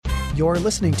You're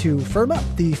listening to Firm Up,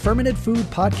 the Fermented Food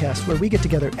Podcast, where we get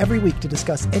together every week to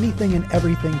discuss anything and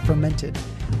everything fermented.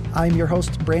 I'm your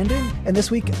host, Brandon, and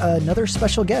this week, another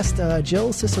special guest, Jill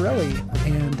Cicerelli,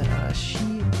 and she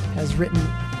has written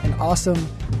an awesome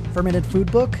fermented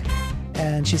food book,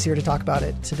 and she's here to talk about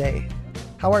it today.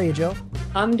 How are you, Jill?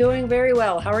 I'm doing very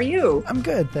well. How are you? I'm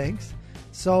good, thanks.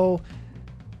 So,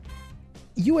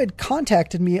 you had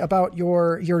contacted me about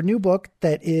your new book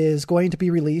that is going to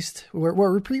be released.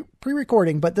 We're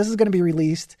pre-recording, but this is going to be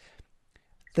released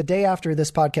the day after this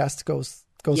podcast goes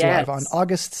live on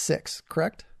August 6th,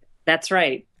 correct? That's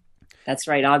right.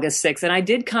 August 6th. And I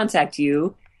did contact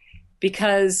you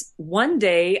because one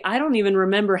day, I don't even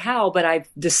remember how, but I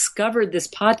discovered this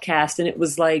podcast, and it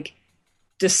was like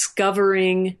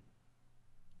discovering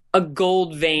a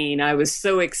gold vein. I was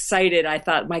so excited. I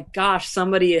thought, my gosh,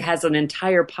 somebody has an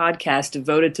entire podcast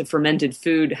devoted to fermented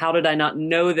food. How did I not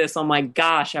know this? Oh my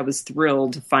gosh, I was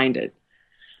thrilled to find it.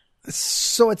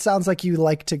 So it sounds like you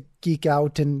like to geek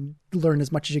out and learn as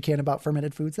much as you can about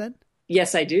fermented foods then?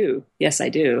 Yes, I do.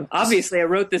 Obviously, I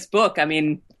wrote this book. I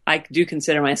mean, I do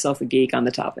consider myself a geek on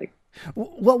the topic.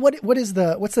 Well, what's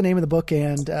the name of the book,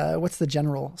 and what's the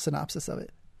general synopsis of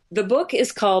it? The book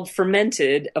is called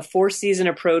Fermented, a 4-season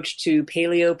approach to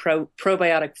paleo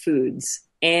probiotic foods.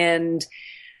 And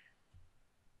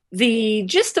the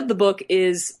gist of the book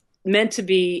is meant to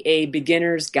be a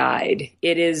beginner's guide.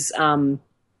 It is,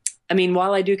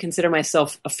 while I do consider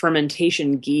myself a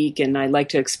fermentation geek and I like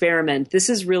to experiment, this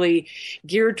is really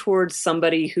geared towards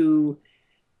somebody who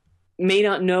may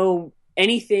not know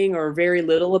anything or very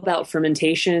little about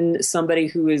fermentation, somebody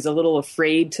who is a little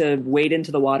afraid to wade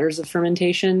into the waters of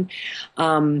fermentation.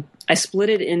 I split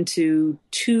it into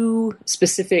two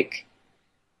specific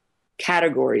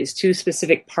categories, two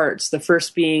specific parts. The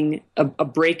first being a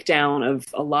breakdown of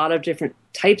a lot of different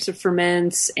types of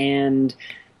ferments, and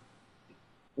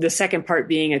the second part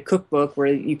being a cookbook where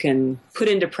you can put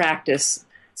into practice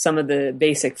some of the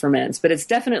basic ferments. But it's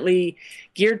definitely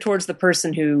geared towards the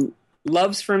person who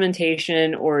loves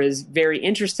fermentation or is very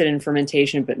interested in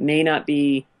fermentation, but may not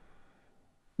be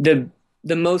the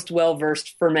most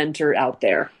well-versed fermenter out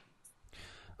there.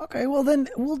 Okay, well then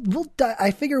I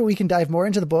figure we can dive more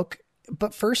into the book,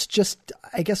 but first, just,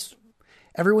 I guess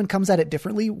everyone comes at it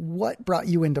differently. What brought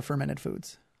you into fermented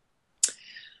foods?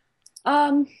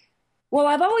 Well,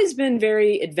 I've always been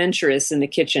very adventurous in the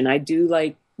kitchen. I do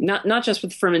like, not just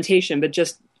with fermentation, but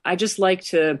I just like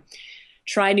to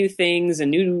try new things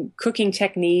and new cooking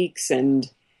techniques. And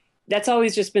that's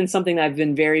always just been something that I've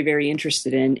been very, very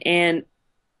interested in. And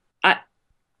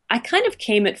I kind of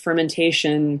came at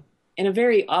fermentation in a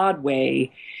very odd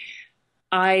way.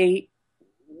 I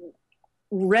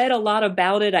read a lot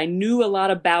about it. I knew a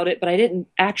lot about it, but I didn't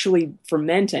actually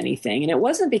ferment anything. And it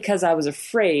wasn't because I was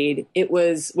afraid. It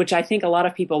was, which I think a lot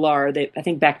of people are, I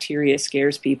think bacteria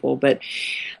scares people, but,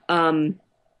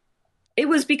 it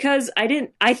was because I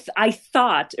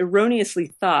erroneously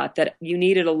thought that you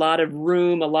needed a lot of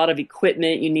room, a lot of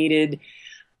equipment. You needed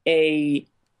a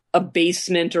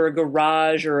basement or a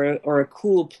garage or a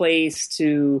cool place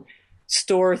to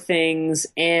store things.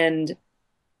 And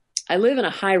I live in a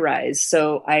high rise,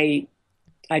 so I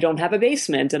don't have a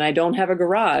basement and I don't have a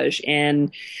garage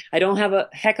and I don't have a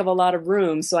heck of a lot of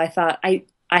room. So I thought I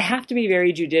have to be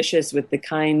very judicious with the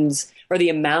kinds or the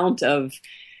amount of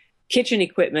kitchen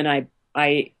equipment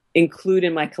I include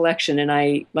in my collection. And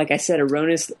I, like I said,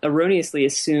 erroneously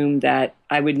assumed that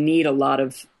I would need a lot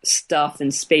of stuff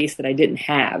and space that I didn't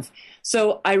have.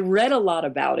 So I read a lot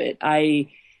about it. I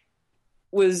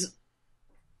was,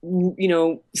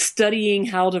 studying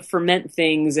how to ferment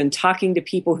things and talking to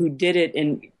people who did it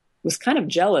and was kind of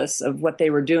jealous of what they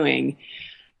were doing.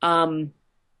 I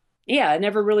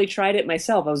never really tried it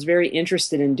myself. I was very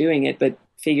interested in doing it, but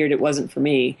figured it wasn't for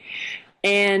me.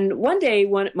 And one day,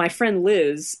 my friend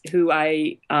Liz, who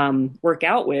I work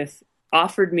out with,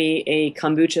 offered me a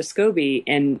kombucha SCOBY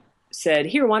and said,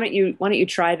 "Here, why don't you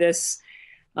try this?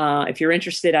 If you're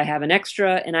interested, I have an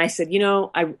extra." And I said,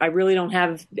 I really don't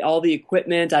have all the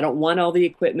equipment. I don't want all the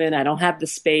equipment. I don't have the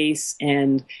space.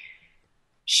 And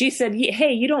she said,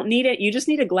 "Hey, you don't need it. You just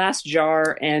need a glass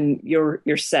jar and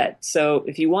you're set. So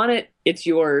if you want it, it's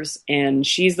yours." And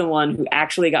she's the one who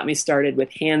actually got me started with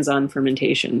hands-on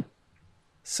fermentation.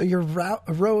 So your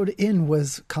road in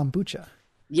was kombucha.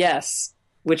 Yes,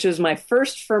 which is my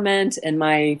first ferment and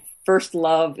my first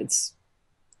love. It's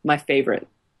my favorite.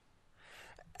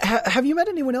 Have you met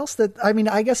anyone else that,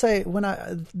 I guess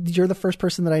you're the first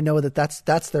person that I know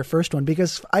that's their first one,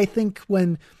 because I think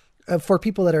when, for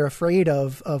people that are afraid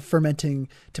of fermenting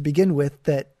to begin with,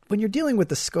 that when you're dealing with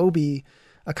the SCOBY,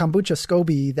 a kombucha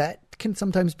SCOBY, that can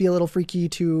sometimes be a little freaky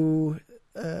to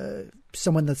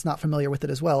someone that's not familiar with it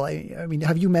as well. I mean,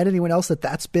 have you met anyone else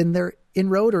that's been their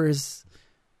inroad, or is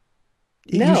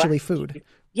it usually food?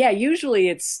 Yeah, usually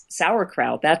it's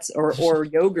sauerkraut. Or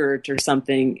yogurt or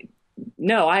something.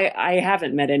 No, I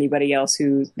haven't met anybody else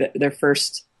who their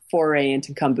first foray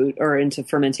into kombucha or into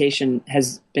fermentation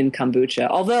has been kombucha.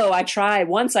 Although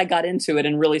once I got into it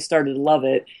and really started to love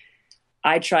it,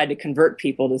 I tried to convert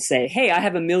people to say, hey, I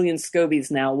have 1 million scobies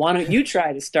now. Why don't you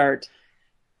try to start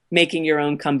making your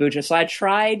own kombucha? So I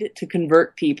tried to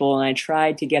convert people, and I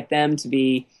tried to get them to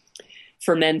be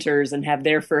fermenters and have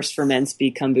their first ferments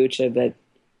be kombucha. But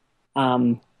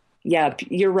yeah,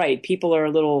 you're right. People are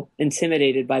a little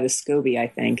intimidated by the SCOBY, I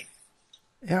think.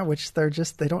 Yeah, which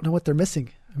they don't know what they're missing.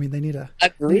 I mean, they need to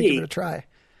give it a try.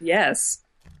 Yes.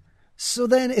 So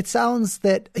then it sounds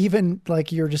that even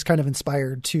like you're just kind of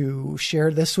inspired to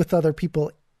share this with other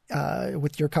people,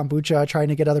 with your kombucha, trying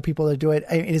to get other people to do it.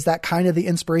 Is that kind of the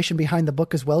inspiration behind the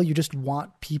book as well? You just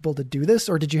want people to do this,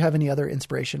 or did you have any other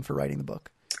inspiration for writing the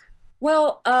book?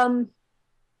 Well, I'm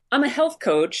a health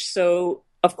coach, so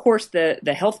of course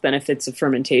the health benefits of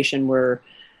fermentation were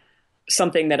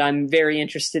something that I'm very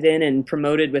interested in and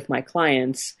promoted with my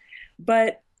clients.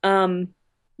 But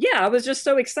yeah, I was just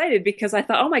so excited because I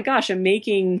thought, oh my gosh, I'm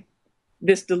making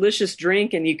this delicious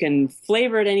drink and you can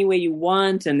flavor it any way you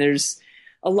want. And there's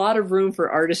a lot of room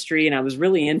for artistry, and I was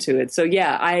really into it. So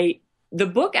yeah, the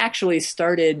book actually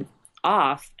started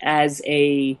off as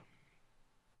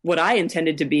what I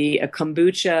intended to be a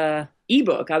kombucha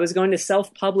ebook. I was going to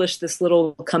self-publish this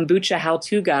little kombucha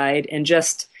how-to guide and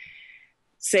just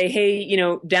say, hey,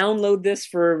 download this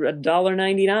for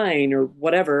 $1.99 or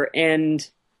whatever, and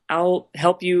I'll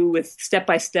help you with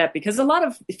step-by-step, because a lot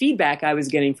of feedback I was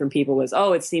getting from people was,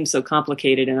 oh, it seems so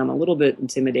complicated and I'm a little bit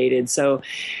intimidated. So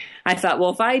I thought,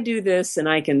 well, if I do this and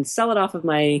I can sell it off of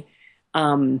my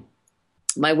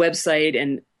my website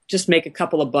and just make a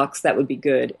couple of bucks, that would be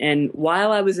good. And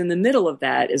while I was in the middle of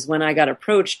that is when I got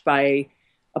approached by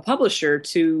a publisher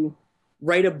to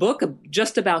write a book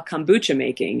just about kombucha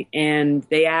making. And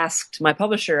my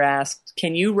publisher asked,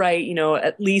 can you write,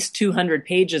 at least 200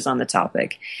 pages on the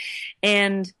topic?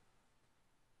 And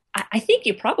I think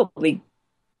you probably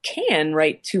can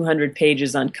write 200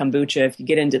 pages on kombucha if you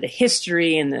get into the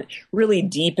history and really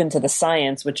deep into the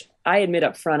science, which I admit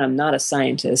up front, I'm not a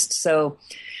scientist. So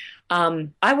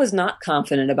I was not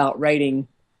confident about writing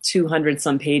 200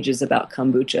 some pages about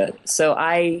kombucha. So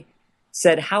I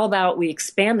said, how about we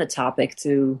expand the topic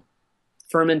to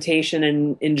fermentation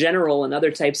and in general and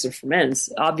other types of ferments,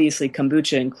 obviously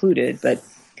kombucha included, but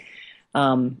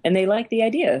and they liked the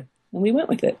idea and we went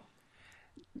with it.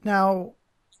 Now,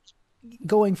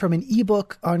 going from an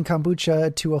ebook on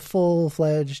kombucha to a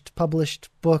full-fledged published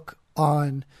book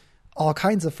on all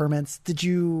kinds of ferments, did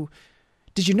you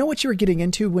know what you were getting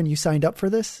into when you signed up for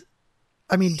this?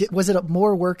 I mean, was it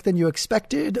more work than you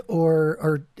expected,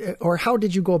 or how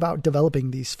did you go about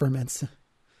developing these ferments?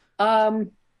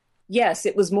 Yes,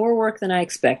 it was more work than I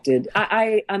expected.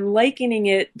 I'm likening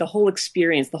it, the whole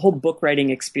experience, the whole book writing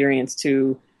experience,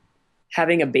 to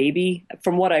having a baby.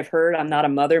 From what I've heard, I'm not a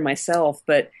mother myself,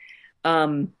 but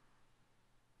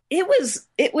it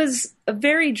was a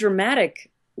very dramatic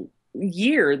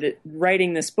year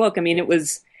writing this book. I mean,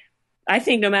 I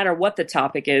think no matter what the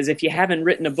topic is, if you haven't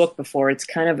written a book before, it's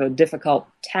kind of a difficult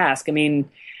task. I mean,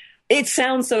 it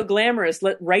sounds so glamorous.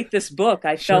 Write this book.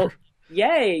 I felt,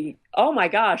 yay, oh my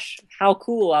gosh, how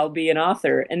cool, I'll be an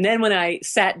author. And then when I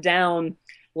sat down,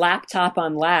 laptop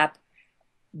on lap,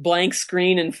 blank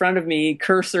screen in front of me,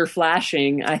 cursor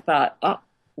flashing, I thought, oh,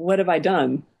 what have I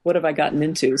done? What have I gotten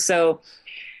into? So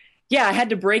yeah, I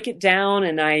had to break it down,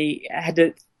 and I had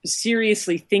to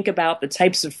seriously think about the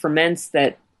types of ferments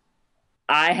that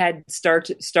I had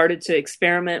started to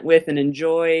experiment with and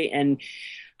enjoy. And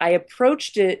I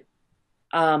approached it,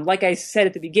 like I said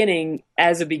at the beginning,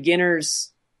 as a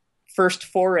beginner's first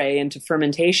foray into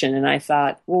fermentation. And I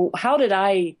thought, well, how did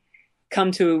I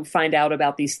come to find out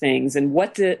about these things? And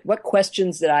what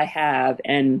questions did I have?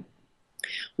 And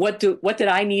what did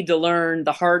I need to learn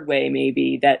the hard way,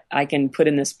 maybe, that I can put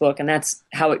in this book? And that's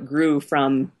how it grew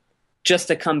from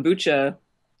just a kombucha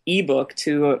ebook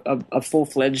to a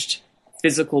full-fledged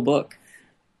physical book.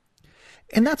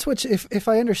 And that's what, if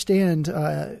I understand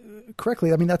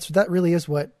correctly, I mean, that really is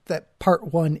what that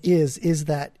part one is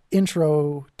that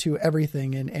intro to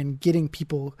everything and getting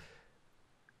people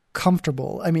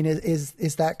comfortable. I mean,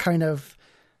 is that kind of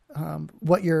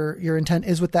what your intent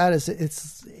is with that? Is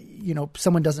it's,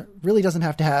 someone doesn't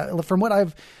have to have, from what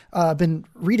I've been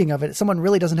reading of it, someone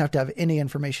really doesn't have to have any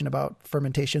information about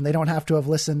fermentation. They don't have to have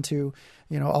listened to,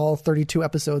 all 32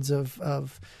 episodes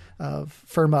of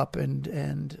Firm Up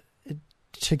and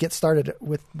to get started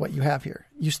with what you have here.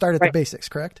 You start at the basics,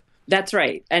 correct? That's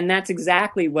right. And that's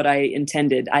exactly what I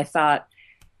intended. I thought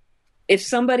if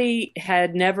somebody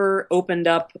had never opened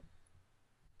up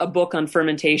a book on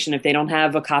fermentation, if they don't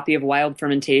have a copy of Wild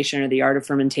Fermentation or The Art of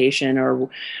Fermentation or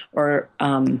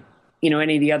any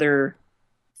of the other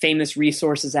famous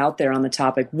resources out there on the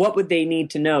topic, what would they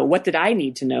need to know? What did I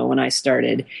need to know when I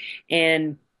started?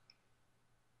 And,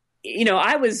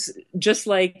 I was just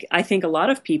like, I think a lot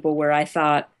of people where I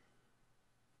thought,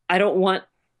 I don't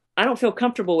feel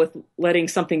comfortable with letting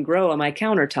something grow on my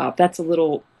countertop. That's a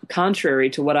little contrary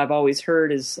to what I've always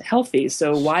heard is healthy.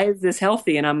 So why is this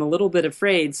healthy? And I'm a little bit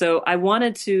afraid. So I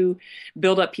wanted to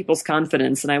build up people's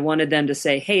confidence, and I wanted them to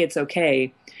say, hey, it's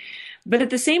okay. But at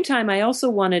the same time, I also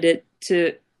wanted it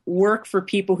to work for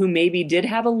people who maybe did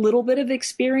have a little bit of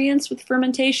experience with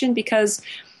fermentation, because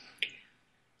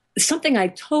something I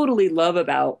totally love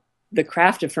about the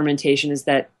craft of fermentation is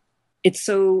that it's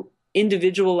so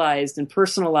individualized and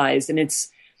personalized, and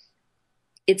it's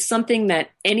something that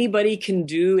anybody can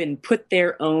do and put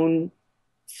their own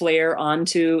flair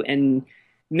onto and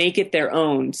make it their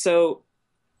own. So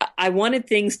I wanted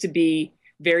things to be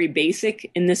very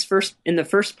basic in the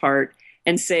first part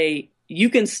and say you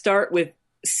can start with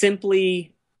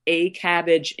simply a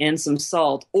cabbage and some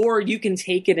salt, or you can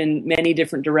take it in many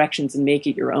different directions and make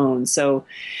it your own. So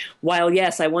while,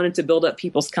 yes, I wanted to build up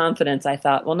people's confidence, I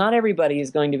thought, well, not everybody is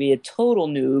going to be a total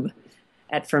noob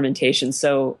at fermentation.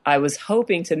 So I was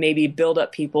hoping to maybe build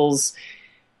up people's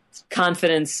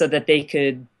confidence so that they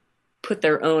could put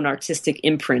their own artistic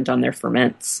imprint on their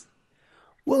ferments.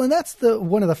 Well, and that's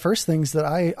one of the first things that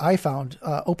I found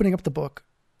opening up the book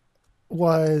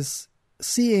was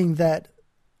seeing that,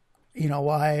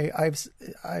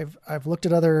 I've looked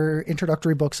at other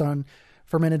introductory books on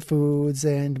fermented foods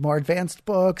and more advanced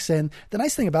books. And the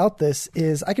nice thing about this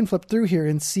is I can flip through here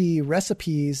and see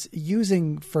recipes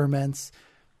using ferments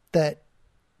that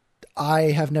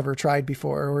I have never tried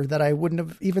before or that I wouldn't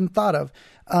have even thought of.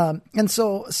 And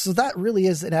so that really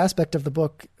is an aspect of the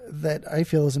book that I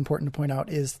feel is important to point out,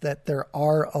 is that there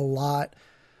are a lot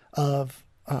of,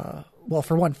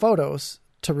 for one, photos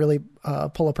to really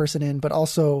pull a person in, but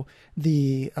also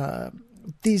these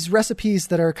recipes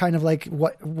that are kind of like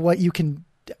what you can,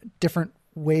 different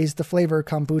ways to flavor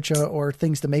kombucha or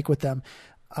things to make with them.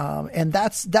 And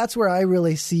that's where I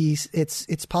really see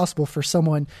it's possible for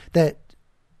someone that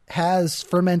has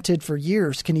fermented for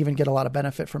years can even get a lot of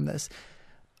benefit from this.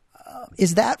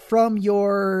 Is that from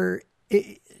your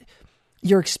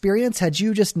experience? Had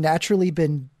you just naturally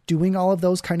been doing all of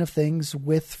those kind of things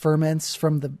with ferments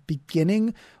from the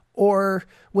beginning, or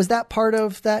was that part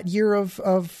of that year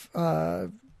of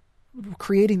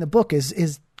creating the book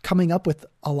is coming up with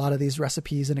a lot of these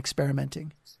recipes and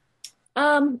experimenting?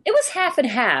 It was half and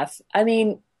half. I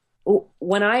mean,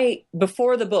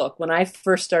 before the book, when I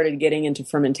first started getting into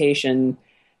fermentation,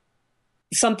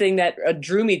 something that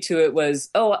drew me to it was,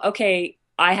 oh, okay,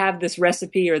 I have this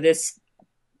recipe or this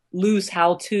loose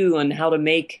how-to on how to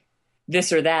make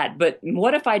this or that. But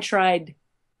what if I tried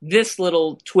this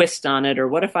little twist on it? Or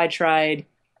what if I tried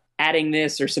adding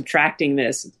this or subtracting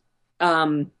this?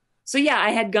 So yeah, I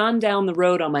had gone down the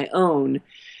road on my own.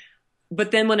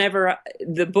 But then whenever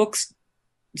the books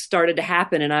started to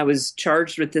happen and I was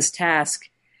charged with this task,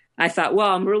 I thought,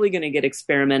 well, I'm really going to get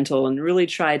experimental and really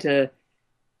try to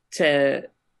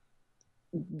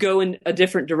go in a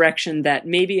different direction that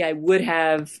maybe I would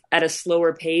have at a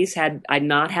slower pace had I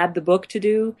not had the book to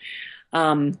do.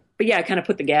 But yeah, I kind of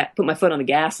put my foot on the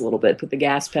gas a little bit, put the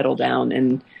gas pedal down,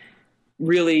 and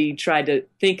really tried to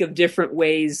think of different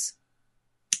ways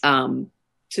to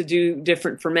do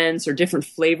different ferments or different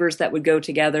flavors that would go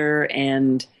together.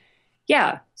 And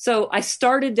yeah, so I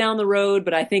started down the road,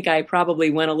 but I think I probably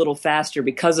went a little faster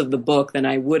because of the book than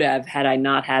I would have had I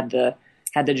not had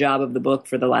the job of the book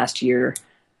for the last year.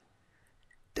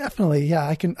 Definitely. Yeah.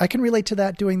 I can relate to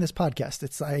that doing this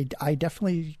podcast. I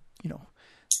definitely,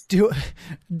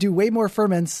 do way more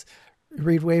ferments,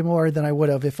 read way more than I would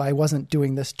have if I wasn't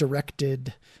doing this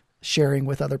directed sharing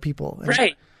with other people.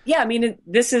 Right. Yeah. I mean,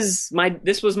 this was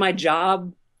my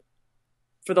job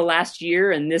for the last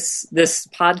year. And this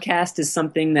podcast is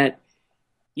something that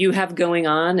you have going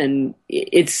on, and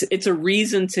it's a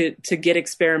reason to get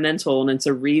experimental, and it's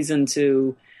a reason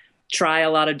to try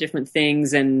a lot of different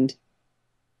things. And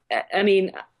I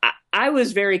mean, I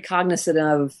was very cognizant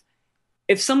of,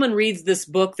 if someone reads this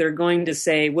book, they're going to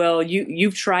say, well,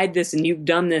 you've tried this and you've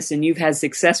done this and you've had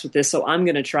success with this, so I'm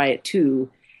going to try it too.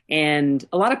 And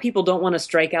a lot of people don't want to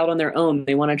strike out on their own.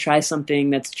 They want to try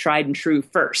something that's tried and true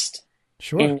first.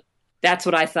 Sure. that's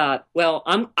what I thought. Well,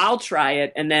 I'll try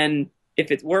it, and then if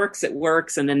it works, it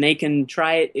works, and then they can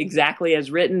try it exactly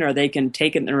as written, or they can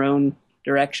take it in their own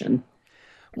direction.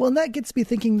 Well, and that gets me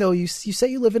thinking, though. You say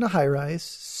you live in a high rise,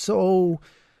 so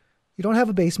you don't have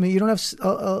a basement. You don't have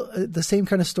the same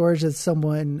kind of storage that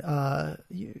someone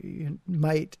you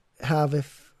might have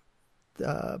if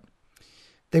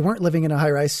they weren't living in a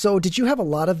high rise. So did you have a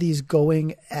lot of these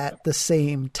going at the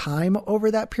same time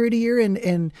over that period of year?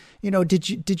 And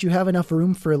did you have enough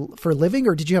room for living,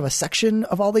 or did you have a section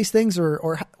of all these things,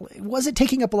 or was it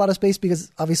taking up a lot of space?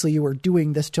 Because obviously you were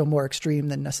doing this to a more extreme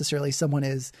than necessarily someone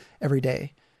is every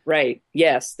day. Right.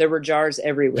 Yes. There were jars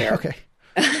everywhere. Okay.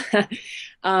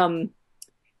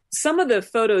 Some of the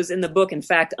photos in the book, in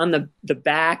fact, on the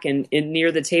back and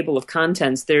near the table of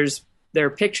contents, there are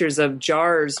pictures of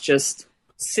jars just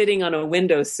sitting on a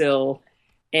windowsill.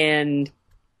 And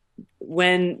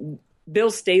when Bill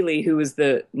Staley, who was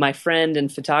my friend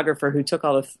and photographer who took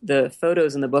all the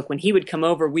photos in the book, when he would come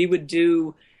over, we would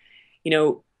do,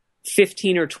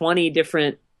 15 or 20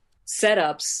 different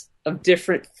setups of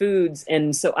different foods.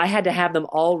 And so I had to have them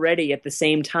all ready at the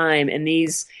same time. And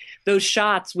those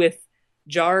shots with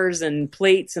jars and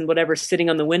plates and whatever sitting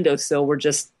on the windowsill were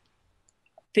just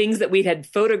things that we had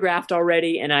photographed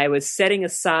already, and I was setting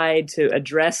aside to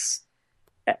address,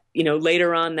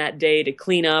 later on that day to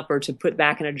clean up or to put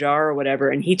back in a jar or whatever.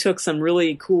 And he took some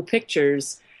really cool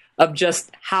pictures of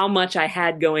just how much I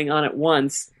had going on at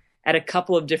once at a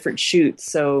couple of different shoots.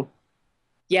 So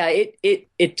yeah,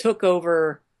 it took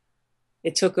over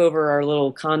our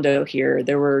little condo here.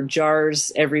 There were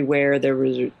jars everywhere. There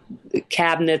were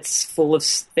cabinets full of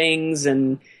things,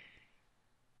 and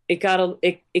it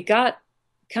got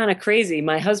kind of crazy.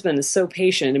 My husband is so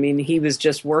patient. I mean, he was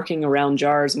just working around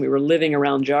jars and we were living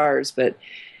around jars. But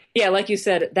yeah, like you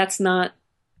said, that's not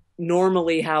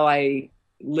normally how I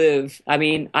live. I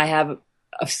mean, I have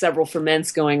several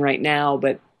ferments going right now,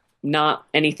 but not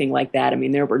anything like that. I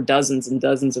mean, there were dozens and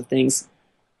dozens of things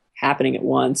happening at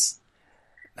once.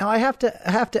 Now I have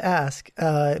to ask,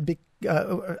 I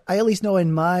at least know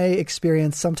in my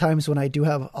experience, sometimes when I do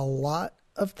have a lot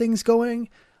of things going,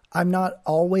 I'm not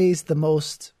always the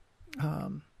most,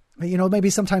 maybe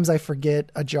sometimes I forget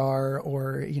a jar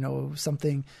or,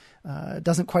 something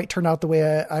doesn't quite turn out the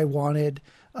way I wanted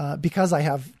because I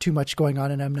have too much going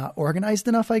on and I'm not organized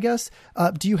enough, I guess.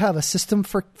 Do you have a system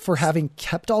for having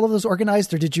kept all of those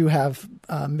organized, or did you have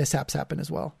mishaps happen as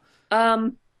well?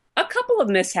 A couple of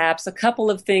mishaps, a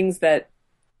couple of things that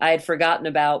I had forgotten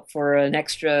about for a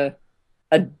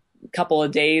couple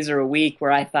of days or a week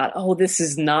where I thought, oh, this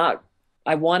is not,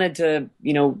 I wanted to,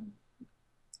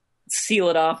 seal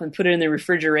it off and put it in the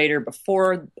refrigerator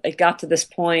before it got to this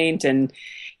point. And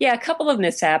yeah, a couple of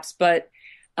mishaps, but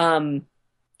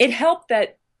it helped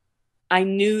that I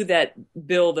knew that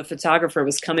Bill, the photographer,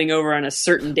 was coming over on a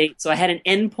certain date. So I had an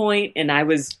endpoint, and I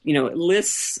was,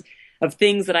 lists of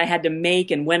things that I had to make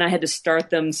and when I had to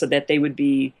start them so that they would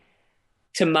be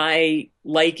to my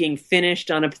liking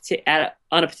finished on a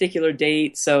particular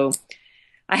date. So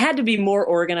I had to be more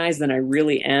organized than I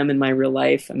really am in my real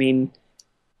life. I mean,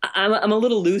 I'm a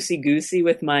little loosey-goosey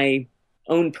with my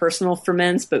own personal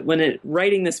ferments, but when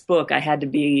writing this book, I had to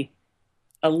be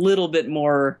a little bit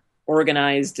more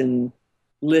organized and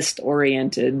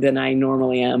list-oriented than I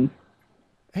normally am.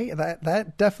 Hey,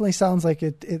 that definitely sounds like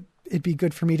it'd be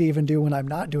good for me to even do when I'm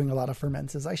not doing a lot of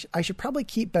ferments. I should probably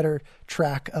keep better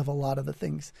track of a lot of the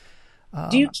things.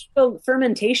 Do you keep a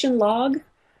fermentation log?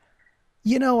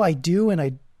 I do and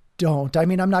I don't. I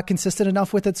mean, I'm not consistent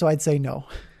enough with it, so I'd say no.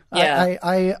 Yeah.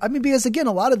 I mean, because again,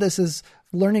 a lot of this is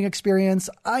learning experience.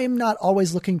 I am not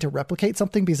always looking to replicate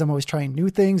something because I'm always trying new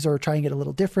things or trying it a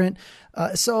little different.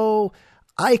 So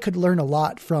I could learn a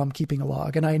lot from keeping a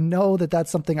log. And I know that that's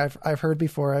something I've heard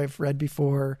before. I've read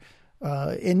before,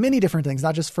 in many different things,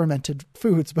 not just fermented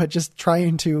foods, but just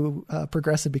trying to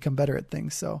progress and become better at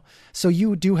things. So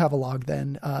you do have a log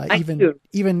then,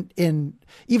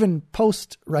 even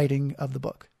post writing of the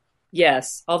book.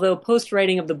 Yes. Although post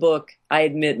writing of the book, I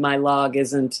admit my log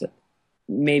isn't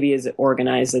maybe as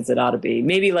organized as it ought to be.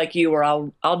 Maybe like you, where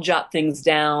I'll jot things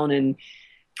down and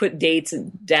put dates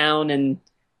down. And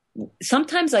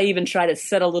sometimes I even try to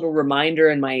set a little reminder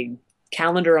in my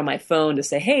calendar on my phone to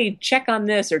say, hey, check on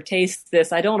this or taste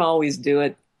this. I don't always do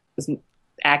it as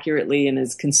accurately and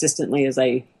as consistently as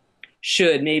I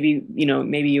should. Maybe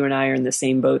you and I are in the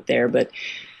same boat there, but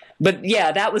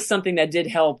yeah, that was something that did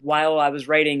help while I was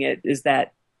writing it, is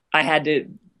that I had to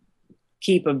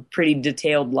keep a pretty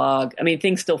detailed log. I mean,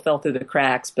 things still fell through the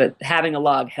cracks, but having a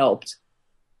log helped.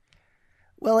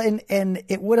 Well, and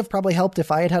it would have probably helped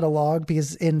if I had a log,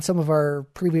 because in some of our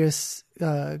previous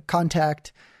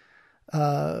contact,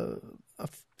 a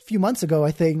few months ago,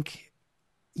 I think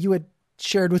you had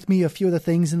shared with me a few of the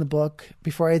things in the book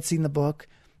before I had seen the book.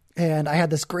 And I had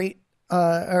this great,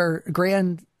 or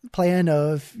grand plan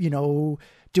of,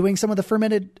 doing some of the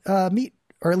fermented meat,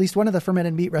 or at least one of the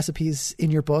fermented meat recipes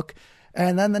in your book.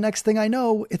 And then the next thing I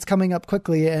know, it's coming up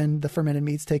quickly and the fermented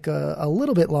meats take a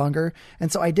little bit longer.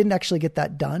 And so I didn't actually get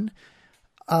that done,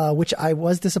 which I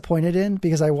was disappointed in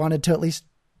because I wanted to at least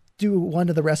do one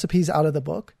of the recipes out of the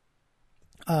book.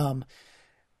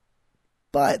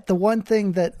 But the one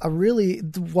thing that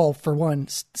for one,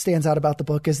 stands out about the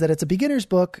book is that it's a beginner's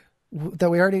book that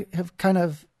we already have kind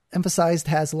of emphasized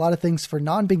has a lot of things for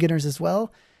non-beginners as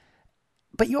well.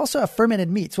 But you also have fermented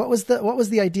meats. What was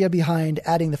the idea behind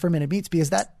adding the fermented meats?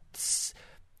 Because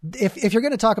if you're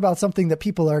going to talk about something that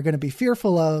people are going to be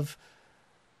fearful of,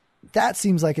 that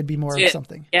seems like it'd be more of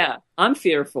something. Yeah, I'm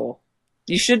fearful.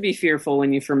 You should be fearful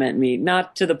when you ferment meat,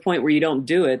 not to the point where you don't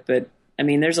do it, but I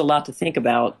mean, there's a lot to think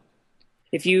about.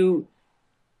 If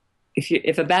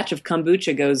a batch of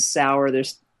kombucha goes sour,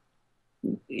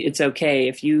 it's okay.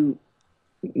 If you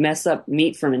mess up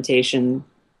meat fermentation,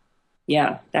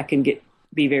 yeah, that can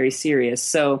be very serious.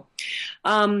 So,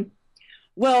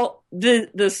 well,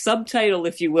 the subtitle,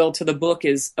 if you will, to the book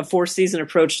is A 4-Season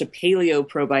Approach to Paleo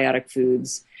Probiotic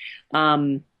Foods.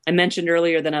 I mentioned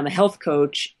earlier that I'm a health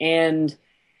coach, and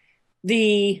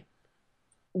the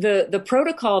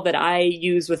protocol that I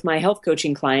use with my health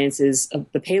coaching clients is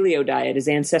the paleo diet, is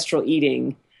ancestral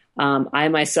eating. I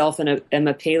myself am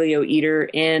a paleo eater,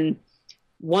 and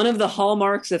one of the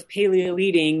hallmarks of paleo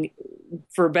eating,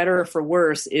 for better or for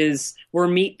worse, is we're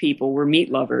meat people, we're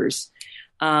meat lovers.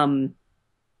 It's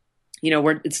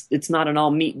not an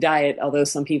all meat diet, although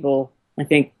some people, I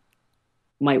think,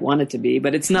 might want it to be,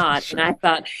 but it's not. Sure. And I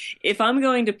thought, if I'm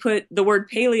going to put the word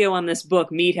paleo on this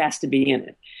book, meat has to be in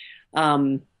it.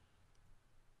 I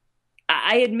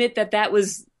admit that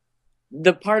was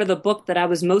the part of the book that I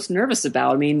was most nervous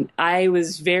about. I mean,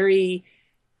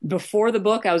 before the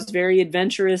book, I was very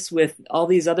adventurous with all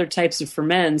these other types of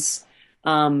ferments.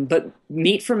 But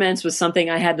meat ferments was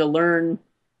something I had to learn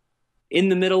in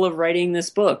the middle of writing this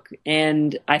book.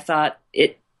 And I thought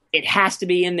it has to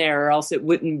be in there, or else it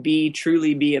wouldn't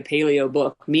truly be a paleo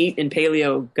book. Meat and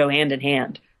paleo go hand in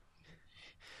hand.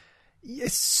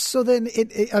 Yes, so then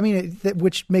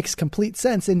which makes complete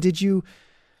sense. And did you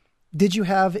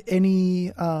have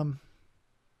any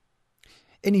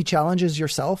challenges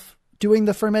yourself doing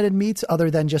the fermented meats other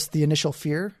than just the initial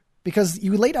fear? Because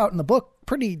you laid out in the book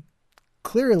pretty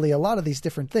clearly a lot of these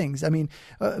different things. I mean,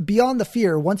 beyond the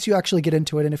fear, once you actually get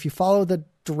into it, and if you follow the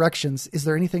directions, is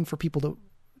there anything for people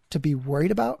to be worried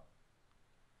about?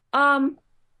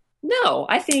 No,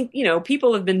 I think,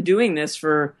 people have been doing this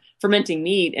for fermenting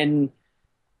meat and,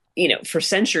 for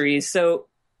centuries. So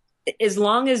as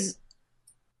long as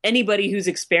anybody who's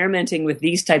experimenting with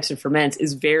these types of ferments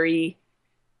is very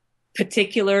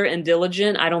particular and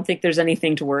diligent, I don't think there's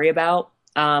anything to worry about.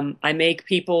 I make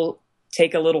people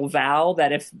take a little vow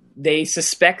that if they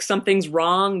suspect something's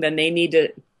wrong, then they need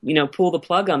to, pull the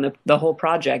plug on the whole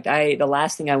project. The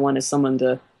last thing I want is someone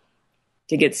to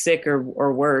get sick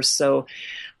or worse. So,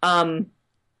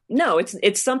 no,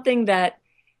 it's something that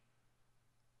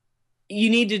you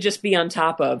need to just be on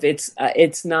top of. It's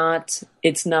not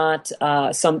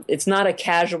a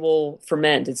casual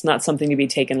ferment. It's not something to be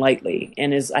taken lightly.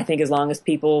 And I think as long as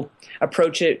people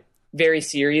approach it very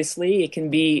seriously, it can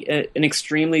be an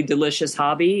extremely delicious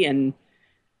hobby. And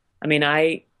I mean,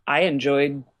 I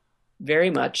enjoyed very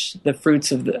much the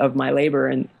fruits of my labor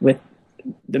and with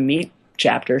the meat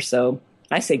chapter. So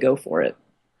I say go for it.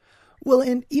 Well,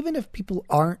 and even if people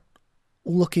aren't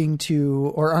looking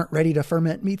to or aren't ready to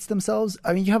ferment meats themselves,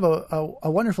 I mean, you have a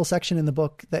wonderful section in the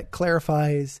book that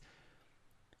clarifies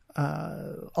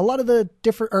a lot of the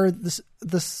different, or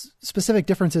the specific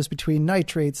differences between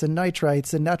nitrates and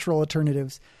nitrites and natural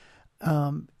alternatives.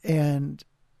 And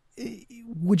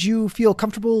would you feel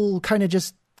comfortable kind of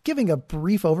just giving a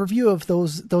brief overview of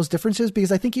those differences?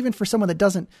 Because I think even for someone that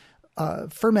doesn't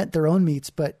ferment their own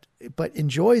meats, but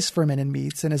enjoys fermented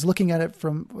meats and is looking at it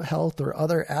from health or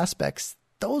other aspects,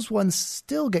 those ones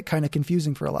still get kind of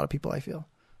confusing for a lot of people, I feel.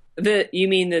 You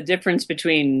mean the difference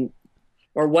between,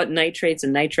 or what nitrates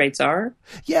and nitrites are?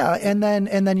 Yeah. And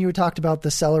then you talked about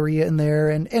the celery in there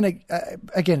and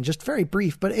again, just very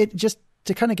brief, but it just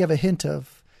to kind of give a hint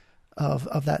of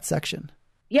that section.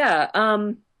 Yeah.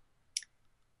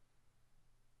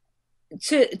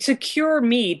 To cure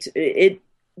meat, it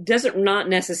doesn't not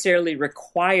necessarily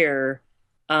require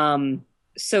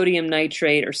sodium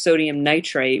nitrate or sodium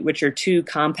nitrite, which are two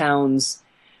compounds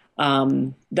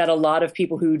that a lot of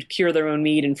people who cure their own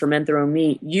meat and ferment their own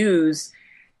meat use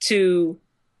to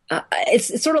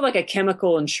it's sort of like a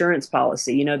chemical insurance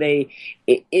policy. You know,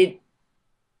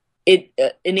 it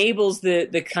enables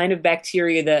the kind of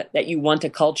bacteria that you want to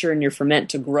culture in your ferment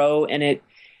to grow, and it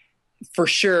for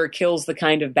sure kills the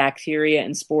kind of bacteria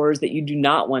and spores that you do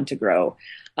not want to grow.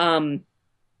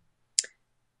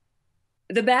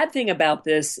 The bad thing about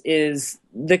this is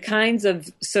the kinds of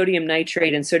sodium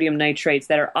nitrate and sodium nitrates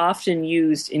that are often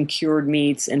used in cured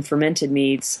meats and fermented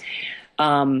meats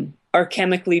are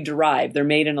chemically derived. They're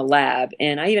made in a lab.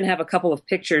 And I even have a couple of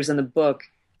pictures in the book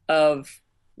of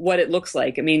what it looks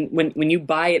like. I mean, when you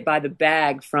buy it by the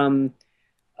bag from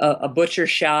a butcher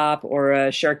shop or a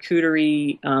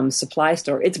charcuterie supply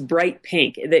store, it's bright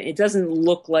pink. It doesn't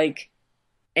look like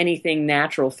anything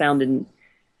natural found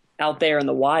out there in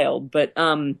the wild. But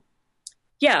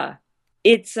yeah,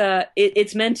 it's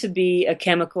meant to be a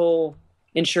chemical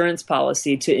insurance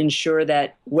policy to ensure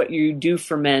that what you do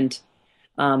ferment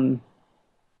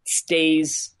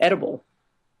stays edible.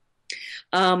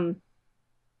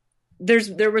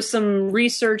 There was some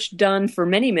research done for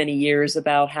many, many years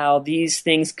about how these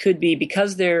things could be,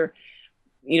 because they're,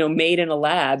 made in a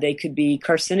lab, they could be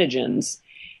carcinogens.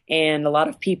 And a lot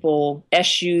of people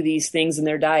eschew these things in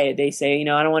their diet. They say,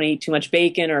 I don't want to eat too much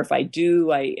bacon, or if I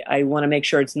do, I want to make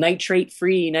sure it's nitrate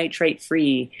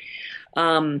free.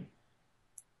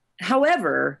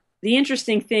 However, the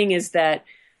interesting thing is that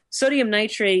sodium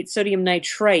nitrate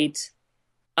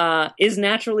is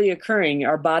naturally occurring.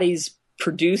 Our bodies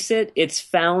produce it. It's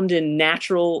found in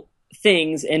natural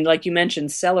things. And like you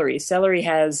mentioned, celery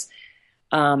has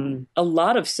a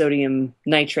lot of sodium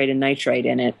nitrate and nitrite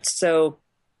in it. So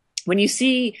when you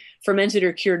see fermented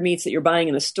or cured meats that you're buying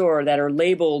in the store that are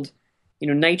labeled,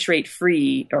 nitrate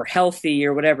free or healthy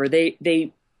or whatever,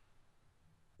 they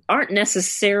aren't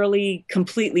necessarily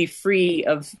completely free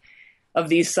of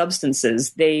these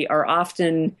substances. They are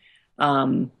often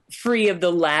free of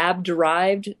the lab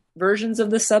derived versions of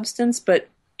the substance. But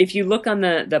if you look on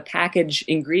the package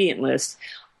ingredient list,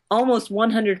 almost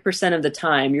 100% of the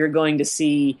time you're going to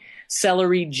see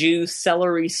celery juice,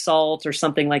 celery salt, or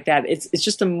something like that. It's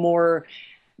just a more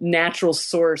natural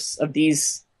source of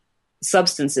these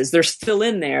substances. They're still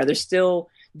in there. They're still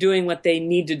doing what they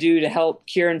need to do to help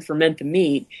cure and ferment the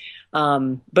meat.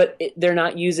 But they're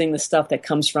not using the stuff that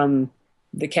comes from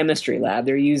the chemistry lab.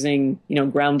 They're using,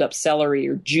 ground up celery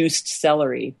or juiced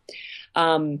celery.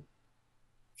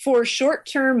 For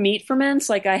short-term meat ferments,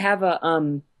 like I have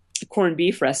a corned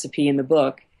beef recipe in the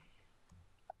book.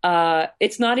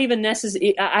 It's not even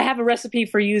necessary. I have a recipe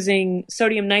for using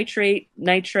sodium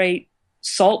nitrate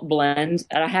salt blend,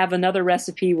 and I have another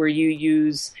recipe where you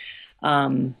use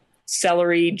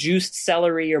celery, juiced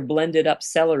celery, or blended up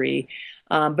celery.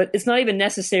 But it's not even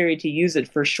necessary to use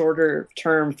it for shorter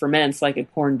term ferments like a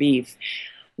corned beef.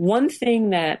 One thing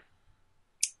that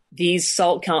these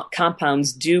salt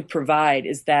compounds do provide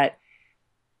is that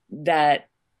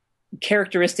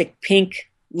characteristic pink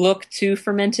look to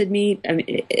fermented meat. I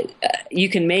mean, you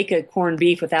can make a corned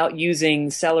beef without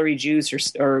using celery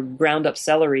juice or ground up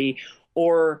celery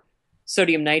or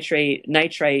sodium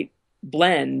nitrite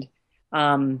blend.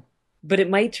 But it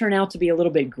might turn out to be a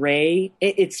little bit gray.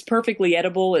 It's perfectly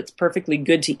edible. It's perfectly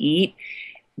good to eat,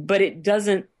 but it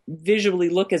doesn't visually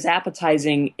look as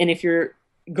appetizing. And if you're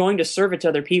going to serve it to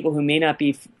other people who may not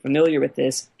be familiar with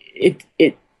this, it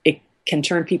can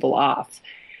turn people off.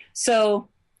 So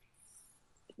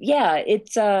yeah,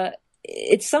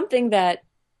 it's something that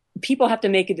people have to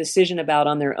make a decision about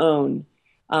on their own.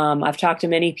 I've talked to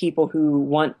many people who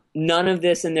want none of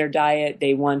this in their diet.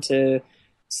 They want to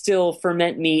still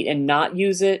ferment meat and not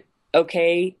use it.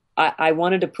 Okay, I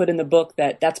wanted to put in the book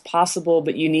that that's possible,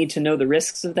 but you need to know the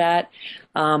risks of that.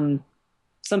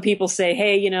 Some people say,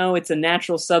 hey, it's a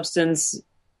natural substance.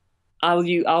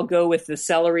 I'll go with the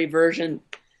celery version.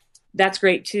 That's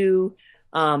great too.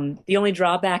 The only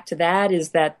drawback to that is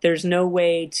that there's no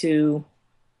way to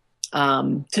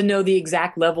know the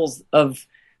exact levels of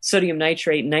sodium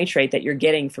nitrate and nitrate that you're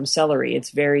getting from celery.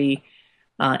 It's very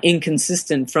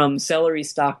inconsistent from celery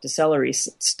stalk to celery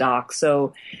stalk.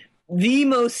 So the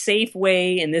most safe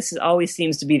way, and this always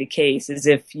seems to be the case, is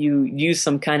if you use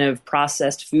some kind of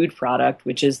processed food product,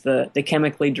 which is the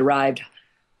chemically derived,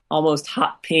 almost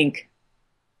hot pink,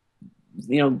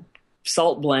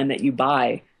 salt blend that you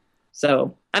buy.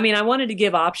 So, I mean, I wanted to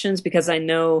give options because I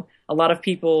know a lot of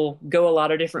people go a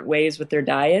lot of different ways with their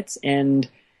diets, and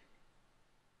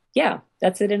yeah,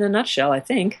 that's it in a nutshell, I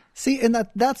think. See, and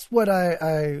that's what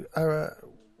I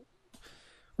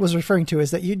was referring to,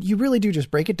 is that you really do just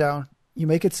break it down. You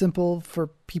make it simple for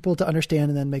people to understand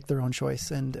and then make their own choice.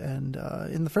 And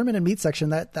in the fermented meat section,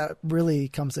 that really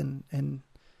comes in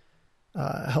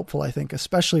helpful, I think,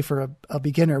 especially for a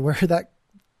beginner where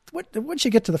once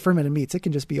you get to the fermented meats, it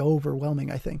can just be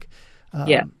overwhelming, I think.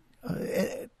 Yeah.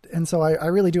 And so I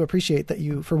really do appreciate that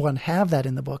you, for one, have that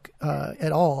in the book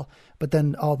at all, but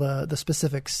then all the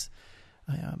specifics.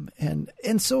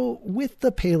 And so with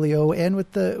the paleo and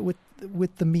with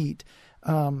the meat,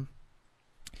 and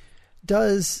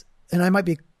I might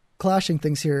be clashing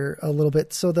things here a little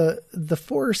bit. So the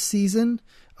 4-season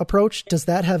approach, does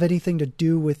that have anything to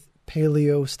do with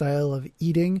paleo style of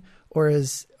eating, or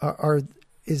is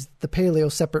the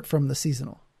paleo separate from the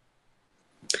seasonal?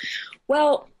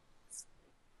 Well,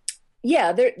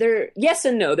 yeah, they're yes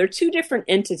and no. They're two different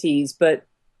entities, but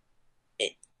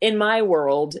in my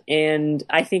world, and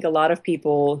I think a lot of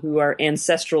people who are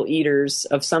ancestral eaters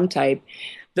of some type,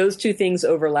 those two things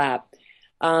overlap.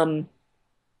 A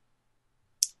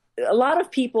lot of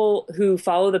people who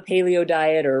follow the paleo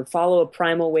diet or follow a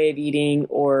primal way of eating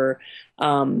or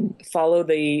follow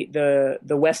the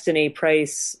Weston A.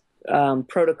 Price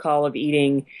protocol of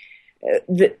eating,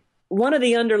 one of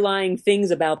the underlying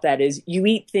things about that is you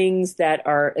eat things that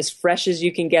are as fresh as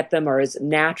you can get them, or as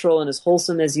natural and as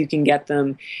wholesome as you can get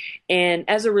them. And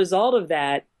as a result of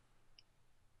that,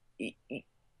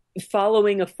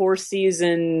 following a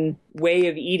 4-season way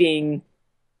of eating,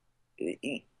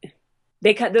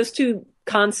 those two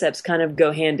concepts kind of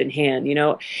go hand in hand. You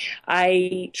know,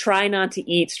 I try not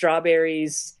to eat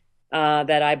strawberries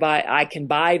that I can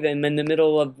buy them in the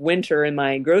middle of winter in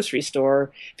my grocery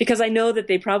store, because I know that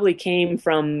they probably came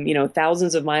from,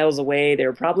 thousands of miles away. They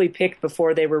were probably picked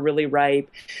before they were really ripe.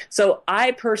 So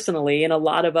I personally, and a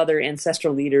lot of other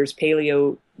ancestral leaders,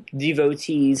 paleo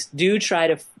devotees, do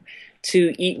try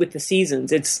to eat with the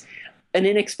seasons. It's an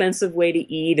inexpensive way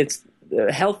to eat. It's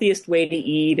the healthiest way to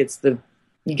eat.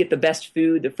 You get the best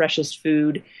food, the freshest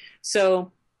food.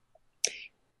 So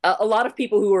a lot of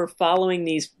people who are following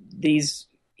these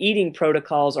eating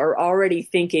protocols are already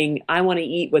thinking, I want to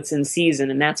eat what's in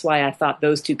season. And that's why I thought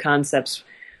those two concepts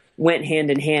went hand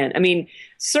in hand. I mean,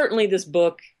 certainly this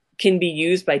book can be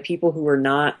used by people who are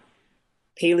not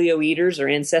paleo eaters or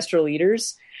ancestral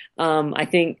eaters.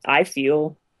 I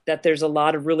feel that there's a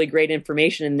lot of really great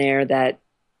information in there that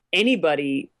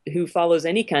anybody who follows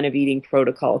any kind of eating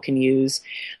protocol can use.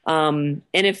 And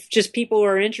if just people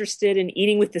are interested in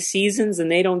eating with the seasons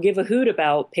and they don't give a hoot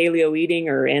about paleo eating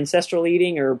or ancestral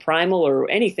eating or primal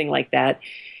or anything like that,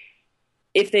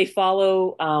 if they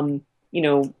follow,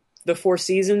 the 4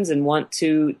 seasons and want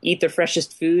to eat the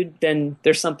freshest food, then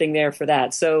there's something there for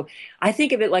that. So I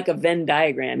think of it like a Venn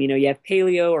diagram. You have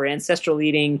paleo or ancestral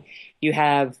eating. You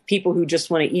have people who just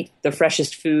want to eat the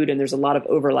freshest food, and there's a lot of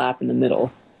overlap in the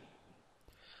middle.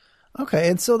 Okay,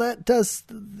 and so that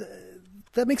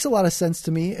makes a lot of sense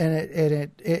to me,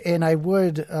 and I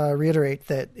would reiterate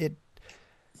that it,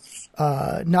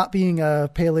 not being a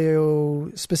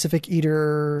paleo specific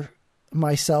eater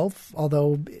myself,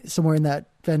 although somewhere in that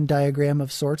Venn diagram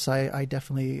of sorts, I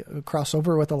definitely cross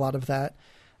over with a lot of that.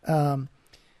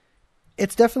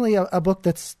 It's definitely a book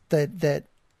that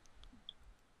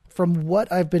from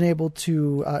what I've been able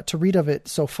to read of it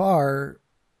so far,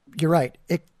 you're right.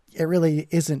 It really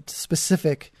isn't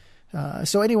specific.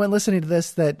 So anyone listening to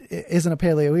this that isn't a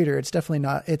paleo eater, it's definitely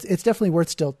not. It's definitely worth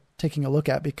still taking a look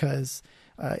at, because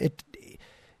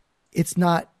it's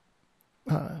not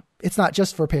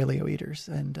just for paleo eaters,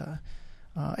 and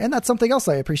that's something else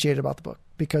I appreciated about the book,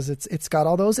 because it's got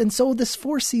all those. And so this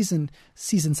 4-season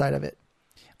side of it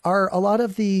are a lot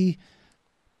of the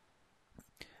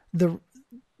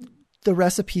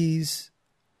recipes.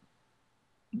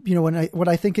 When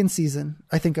I think in season,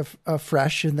 I think of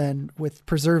fresh, and then with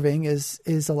preserving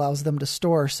is allows them to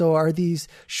store. So are these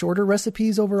shorter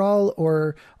recipes overall,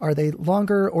 or are they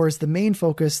longer, or is the main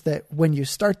focus that when you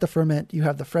start the ferment, you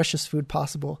have the freshest food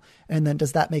possible? And then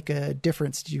does that make a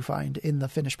difference, do you find, in the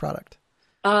finished product?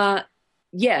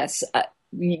 Yes.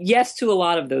 Yes to a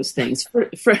lot of those things.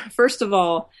 First of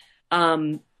all,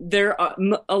 there are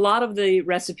a lot of the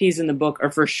recipes in the book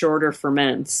are for shorter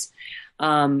ferments.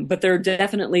 But there are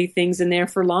definitely things in there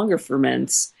for longer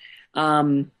ferments.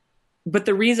 But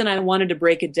the reason I wanted to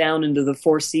break it down into the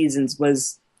 4 seasons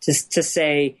was to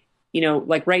say,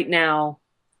 like right now,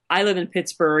 I live in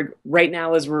Pittsburgh. Right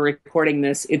now, as we're recording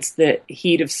this, it's the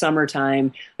heat of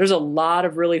summertime. There's a lot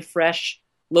of really fresh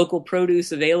local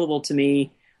produce available to me.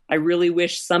 I really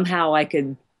wish somehow I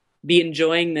could be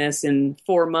enjoying this in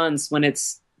 4 months when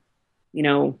it's,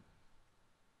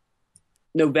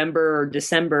 November or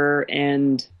December,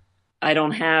 and I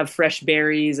don't have fresh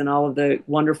berries and all of the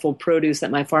wonderful produce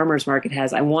that my farmer's market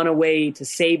has. I want a way to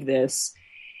save this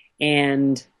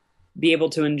and be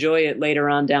able to enjoy it later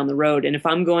on down the road. And if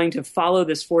I'm going to follow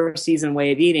this 4-season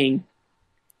way of eating,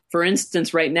 for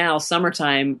instance, right now,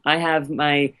 summertime, I have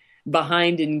my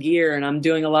behind in gear and I'm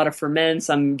doing a lot of ferments.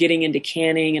 I'm getting into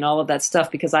canning and all of that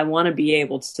stuff because I want to be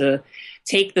able to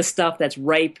take the stuff that's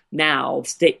ripe now,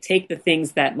 take the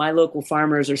things that my local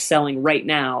farmers are selling right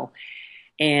now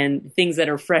and things that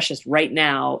are freshest right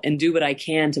now and do what I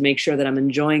can to make sure that I'm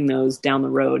enjoying those down the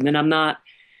road. And then I'm not,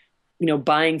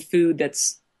 buying food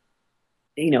that's,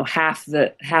 half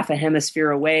a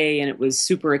hemisphere away and it was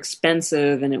super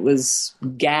expensive and it was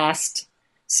gassed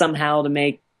somehow to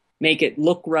make it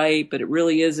look right, but it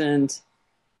really isn't.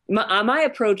 My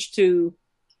approach to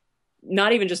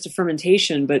not even just to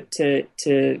fermentation, but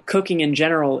to cooking in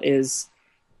general is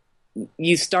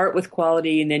you start with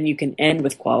quality and then you can end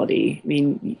with quality. I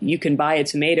mean, you can buy a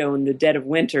tomato in the dead of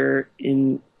winter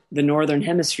in the northern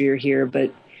hemisphere here,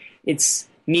 but it's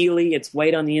mealy, it's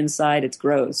white on the inside, it's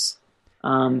gross.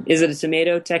 Is it a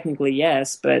tomato? Technically,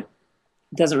 yes, but it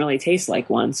doesn't really taste like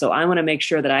one. So I want to make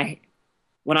sure that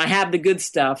when I have the good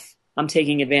stuff, I'm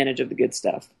taking advantage of the good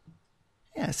stuff.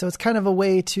 Yeah, so it's kind of a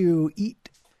way to eat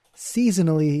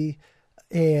seasonally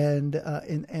and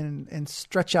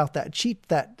stretch out cheat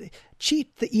the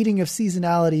eating of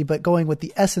seasonality, but going with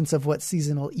the essence of what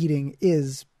seasonal eating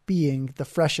is, being the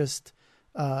freshest,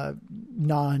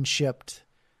 non-shipped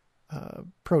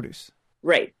produce.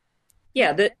 Right.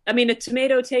 Yeah. A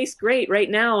tomato tastes great right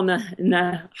now in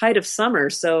the height of summer.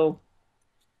 So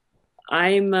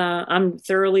I'm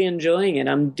thoroughly enjoying it.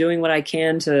 I'm doing what I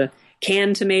can to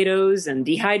can tomatoes and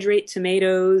dehydrate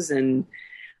tomatoes and,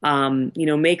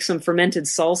 make some fermented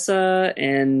salsa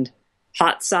and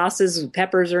hot sauces.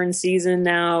 Peppers are in season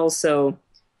now. So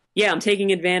yeah, I'm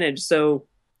taking advantage. So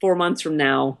 4 months from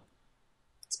now,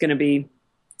 it's going to be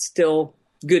still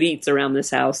good eats around this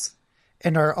house.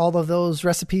 And are all of those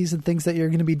recipes and things that you're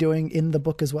going to be doing in the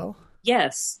book as well?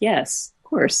 Yes, of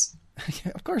course.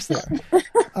 Yeah, of course they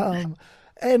are.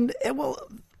 And well,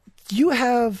 do you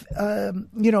have,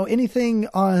 anything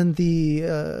on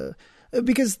the,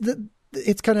 because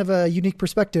it's kind of a unique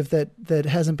perspective that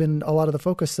hasn't been a lot of the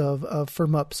focus of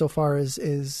FermUp so far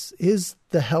is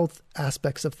the health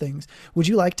aspects of things. Would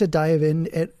you like to dive in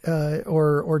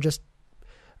or just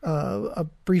a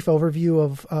brief overview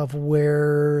of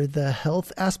where the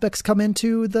health aspects come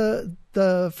into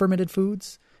the fermented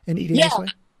foods and eating this way?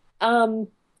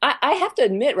 I have to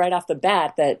admit right off the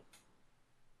bat that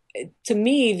to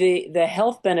me, the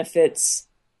health benefits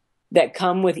that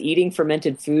come with eating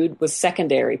fermented food was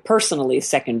personally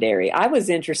secondary. I was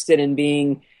interested in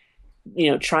being,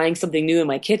 trying something new in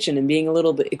my kitchen and being a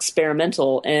little bit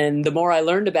experimental. And the more I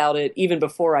learned about it, even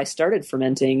before I started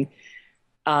fermenting,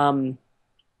 the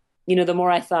more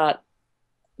I thought,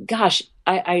 gosh,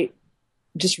 I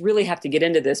just really have to get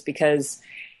into this because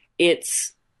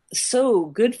it's so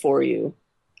good for you.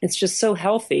 It's just so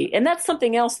healthy. And that's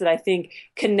something else that I think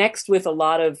connects with a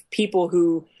lot of people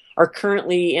who are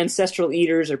currently ancestral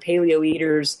eaters or paleo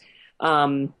eaters,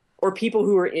 or people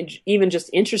who are even just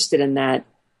interested in that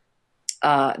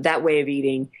way of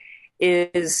eating,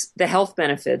 is the health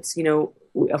benefits.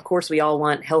 Of course, we all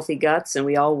want healthy guts and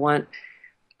we all want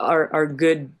our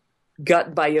good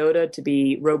gut biota to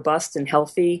be robust and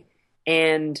healthy.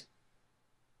 And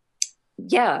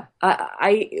yeah,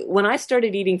 when I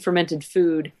started eating fermented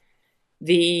food,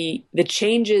 the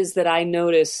changes that I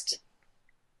noticed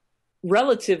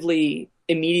relatively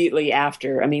immediately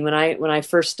after, when I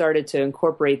first started to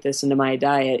incorporate this into my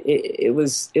diet, it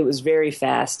was very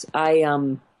fast.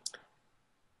 One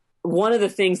of the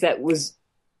things that was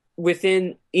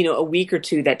within, a week or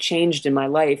two that changed in my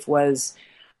life was,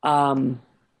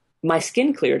 my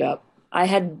skin cleared up. I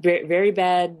had very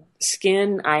bad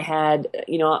skin. I had,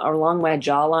 along my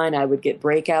jawline, I would get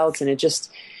breakouts and I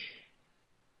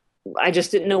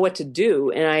just didn't know what to do.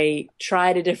 And I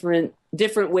tried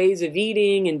different ways of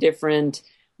eating and different,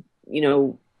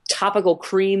 topical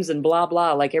creams and blah,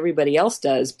 blah, like everybody else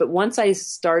does. But once I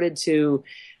started to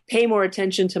pay more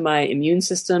attention to my immune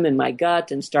system and my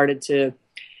gut and started to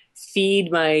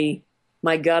feed my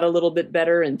gut a little bit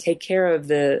better and take care of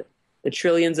the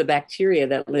trillions of bacteria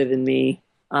that live in me,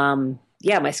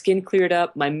 my skin cleared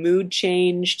up, my mood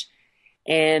changed.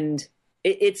 And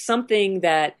it's something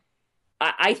that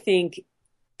I think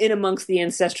in amongst the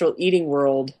ancestral eating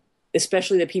world,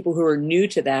 especially the people who are new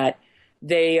to that,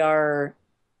 they are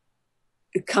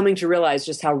coming to realize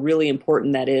just how really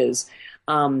important that is.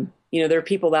 There are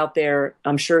people out there,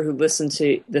 I'm sure, who listen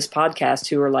to this podcast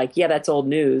who are like, yeah, that's old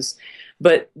news.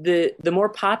 But the more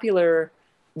popular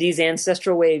these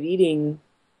ancestral way of eating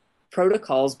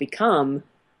protocols become,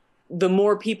 the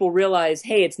more people realize,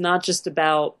 hey, it's not just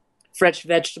about fresh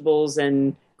vegetables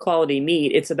and quality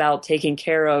meat. It's about taking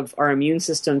care of our immune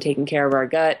system, taking care of our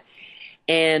gut.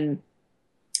 And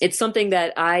it's something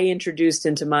that I introduced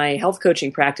into my health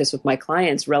coaching practice with my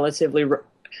clients relatively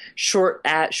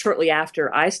shortly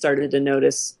after I started to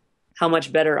notice how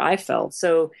much better I felt.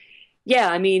 So, yeah,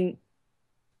 I mean,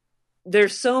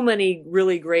 there's so many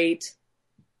really great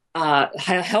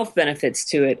health benefits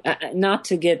to it. Not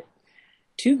to get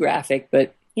too graphic,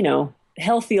 but,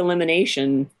 healthy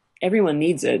elimination, everyone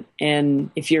needs it.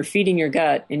 And if you're feeding your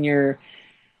gut and you're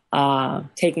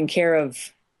taking care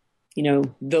of,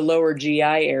 the lower GI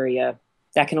area,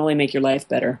 that can only make your life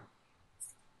better.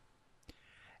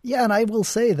 Yeah, and I will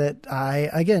say that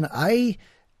I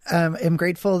am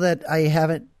grateful that I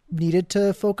haven't needed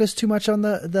to focus too much on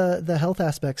the health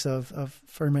aspects of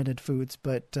fermented foods,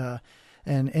 but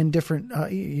and different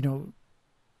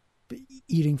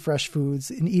eating fresh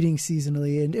foods and eating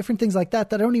seasonally and different things like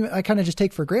that I kind of just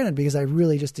take for granted because I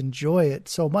really just enjoy it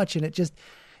so much, and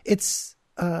it's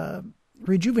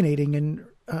rejuvenating and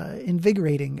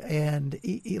invigorating, and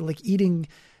like eating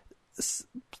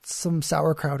some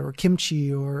sauerkraut or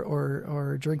kimchi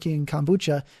or drinking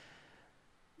kombucha.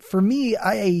 For me,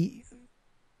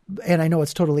 and I know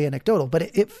it's totally anecdotal, but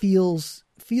it feels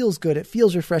good. It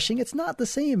feels refreshing. It's not the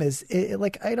same as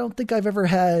I don't think I've ever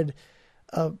had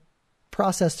a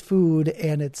processed food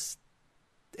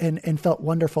and felt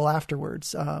wonderful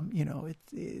afterwards.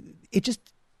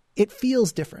 It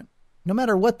feels different no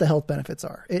matter what the health benefits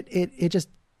are. It just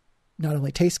not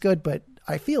only tastes good, but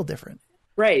I feel different.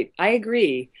 Right. I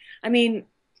agree. I mean,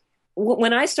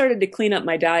 when I started to clean up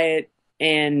my diet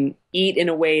and eat in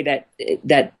a way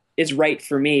that is right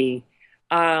for me,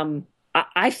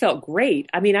 I felt great.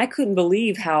 I mean, I couldn't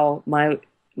believe how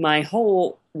my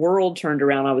whole world turned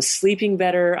around. I was sleeping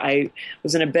better. I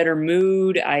was in a better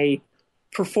mood. I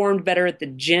performed better at the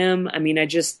gym. I mean,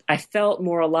 I felt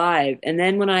more alive. And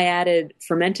then when I added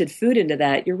fermented food into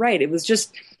that, you're right. It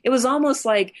was almost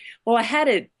like, well, I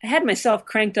had myself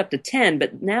cranked up to 10,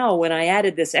 but now when I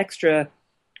added this extra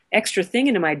thing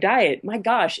into my diet, my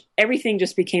gosh, everything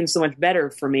just became so much better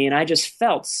for me. And I just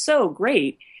felt so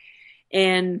great.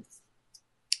 And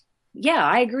yeah,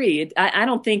 I agree. I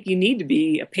don't think you need to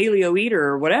be a paleo eater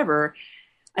or whatever.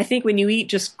 I think when you eat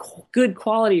just good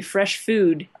quality, fresh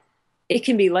food, it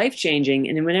can be life-changing.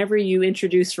 And whenever you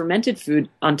introduce fermented food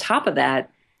on top of that,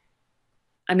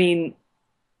 I mean,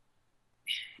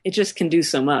 it just can do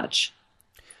so much.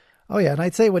 Oh yeah. And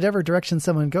I'd say whatever direction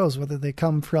someone goes, whether they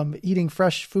come from eating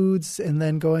fresh foods and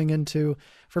then going into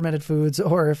fermented foods,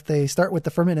 or if they start with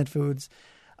the fermented foods,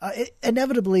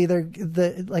 inevitably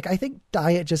I think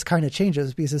diet just kind of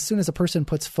changes, because as soon as a person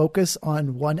puts focus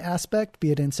on one aspect,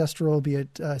 be it ancestral, be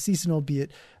it seasonal, be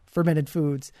it fermented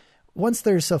foods, once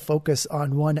there's a focus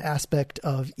on one aspect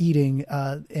of eating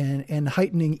and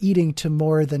heightening eating to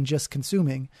more than just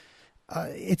consuming,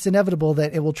 it's inevitable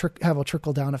that it will have a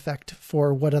trickle down effect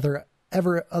for what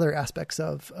other aspects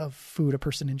of food a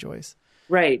person enjoys.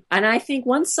 Right. And I think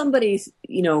once somebody's,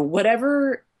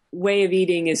 whatever way of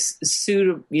eating is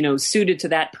suited to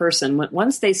that person,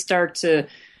 once they start to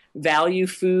value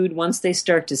food, once they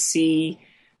start to see,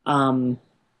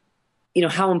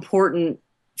 how important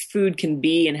food can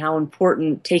be and how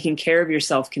important taking care of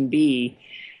yourself can be,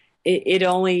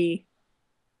 it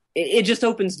just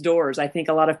opens doors. I think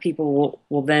a lot of people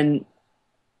will then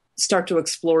start to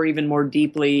explore even more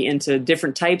deeply into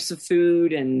different types of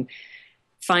food and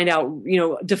find out,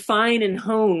 define and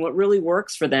hone what really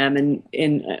works for them,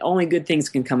 and only good things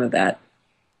can come of that.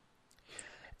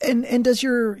 And does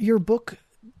your book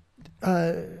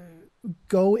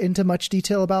go into much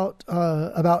detail about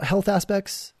health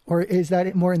aspects, or is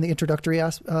that more in the introductory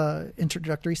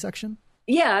section?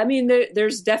 Yeah, I mean,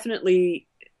 there's definitely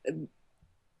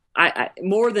I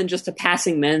more than just a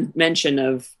passing mention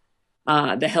of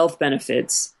the health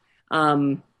benefits.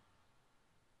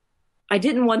 I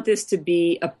didn't want this to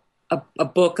be a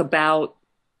book about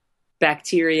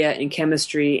bacteria and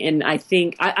chemistry. And I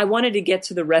think I wanted to get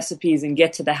to the recipes and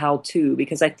get to the how-to,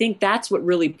 because I think that's what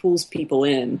really pulls people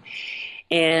in.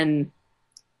 And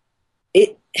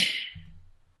I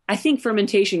think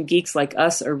fermentation geeks like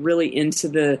us are really into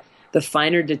the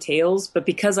finer details, but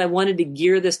because I wanted to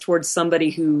gear this towards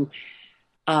somebody who,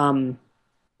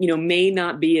 may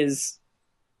not be as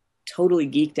totally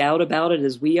geeked out about it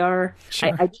as we are.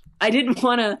 Sure. I didn't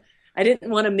want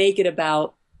to make it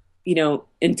about,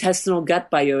 intestinal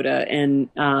gut biota and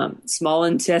small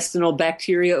intestinal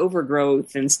bacteria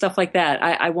overgrowth and stuff like that.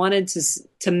 I wanted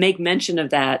to make mention of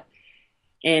that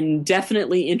and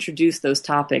definitely introduce those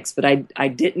topics, but I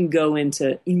didn't go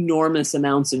into enormous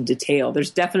amounts of detail.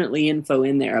 There's definitely info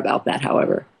in there about that,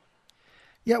 however.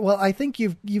 Yeah, well, I think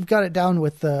you've got it down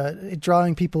with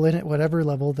drawing people in at whatever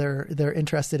level they're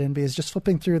interested in, because just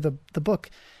flipping through the book,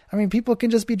 I mean, people can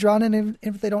just be drawn in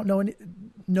if they don't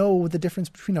know the difference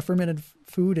between a fermented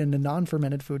food and a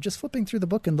non-fermented food. Just flipping through the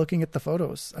book and looking at the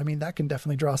photos, I mean, that can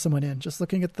definitely draw someone in. Just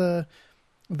looking at the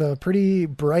pretty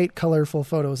bright, colorful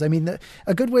photos. I mean,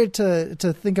 a good way to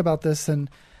think about this, and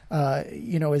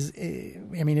is,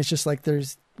 I mean, it's just like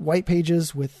there's white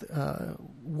pages with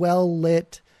well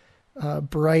lit,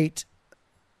 bright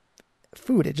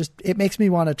food. It makes me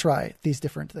want to try these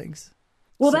different things.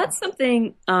 Well, that's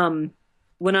something,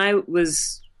 when I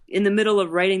was in the middle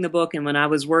of writing the book and when I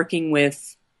was working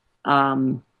with,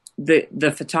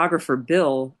 the photographer,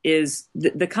 Bill, is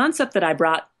the concept that I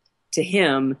brought to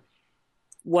him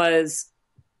was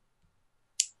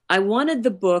I wanted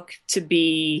the book to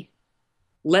be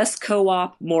less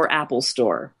co-op, more Apple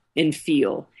Store in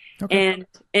feel. Okay.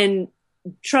 And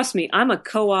trust me, I'm a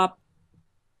co-op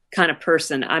kind of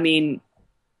person. I mean,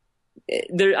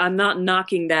 I'm not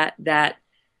knocking that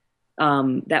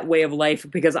way of life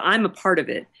because I'm a part of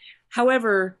it.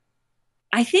 However,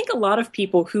 I think a lot of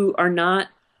people who are not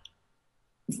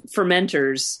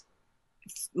fermenters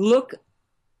look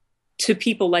to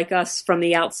people like us from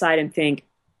the outside and think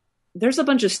there's a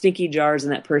bunch of stinky jars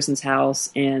in that person's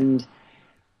house, and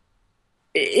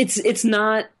it's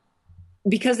not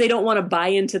because they don't want to buy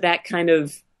into that kind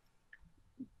of,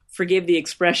 forgive the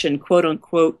expression, quote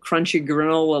unquote, crunchy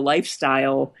granola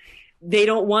lifestyle. They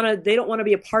don't want to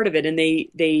be a part of it, and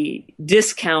they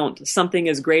discount something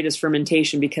as great as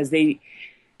fermentation because they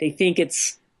think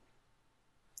it's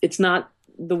not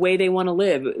the way they want to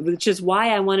live, which is why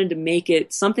I wanted to make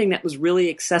it something that was really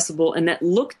accessible and that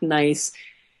looked nice,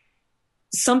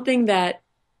 something that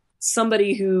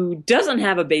somebody who doesn't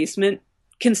have a basement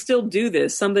can still do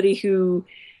this, somebody who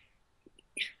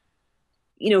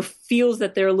feels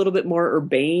that they're a little bit more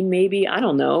urbane, maybe, I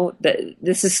don't know, that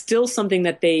this is still something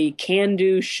that they can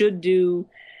do, should do,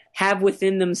 have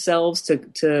within themselves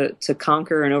to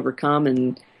conquer and overcome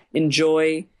and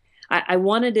enjoy. I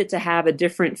wanted it to have a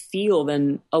different feel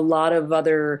than a lot of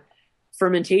other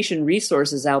fermentation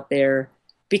resources out there,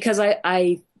 because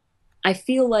I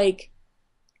feel like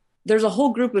there's a whole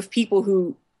group of people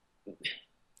who,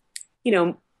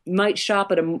 might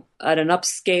shop at an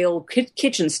upscale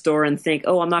kitchen store and think,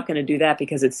 oh, I'm not going to do that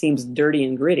because it seems dirty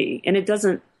and gritty. And it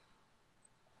isn't,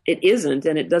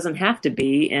 and it doesn't have to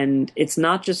be. And it's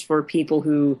not just for people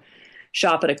who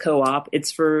shop at a co-op.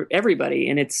 It's for everybody,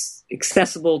 and it's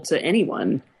accessible to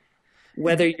anyone,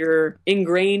 whether you're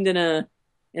ingrained in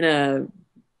a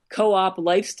co-op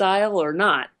lifestyle or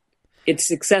not.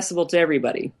 It's accessible to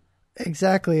everybody.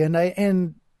 Exactly.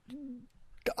 And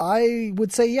I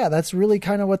would say, yeah, that's really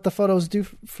kind of what the photos do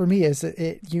for me, is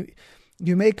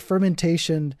you make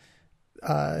fermentation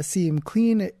seem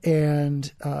clean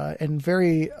and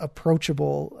very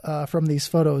approachable from these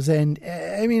photos. And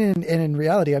I mean, and in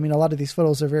reality, I mean, a lot of these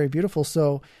photos are very beautiful.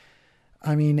 So,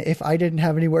 I mean, if I didn't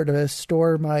have anywhere to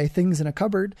store my things in a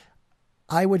cupboard,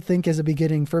 I would think as a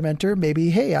beginning fermenter, maybe,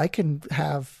 hey, I can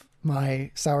have my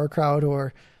sauerkraut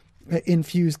or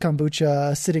infused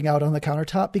kombucha sitting out on the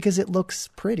countertop because it looks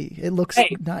pretty. It looks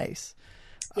nice.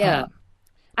 Yeah.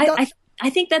 I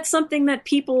think that's something that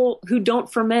people who don't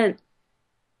ferment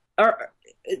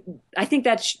I think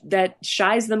that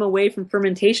shies them away from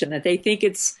fermentation, that they think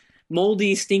it's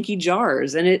moldy, stinky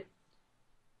jars, and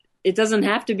it doesn't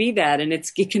have to be that. And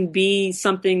it can be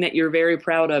something that you're very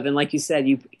proud of. And like you said,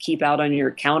 you keep out on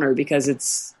your counter because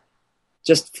it's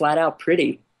just flat out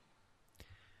pretty.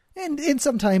 And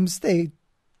sometimes they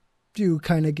do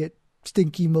kind of get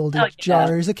stinky, moldy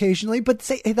jars occasionally, but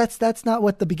that's not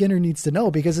what the beginner needs to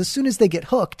know, because as soon as they get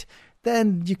hooked,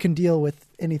 then you can deal with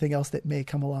anything else that may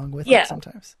come along with it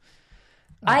sometimes.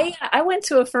 I went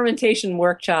to a fermentation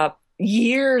workshop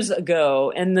years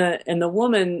ago, and the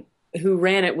woman who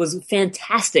ran it was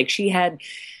fantastic. She had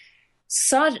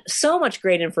so much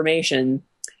great information,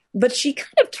 but she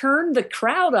kind of turned the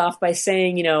crowd off by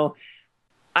saying,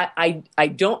 I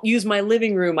don't use my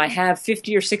living room. I have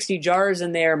 50 or 60 jars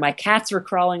in there. My cats are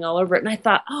crawling all over it. And I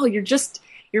thought, oh,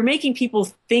 you're making people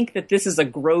think that this is a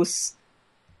gross,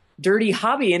 dirty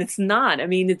hobby. And it's not. I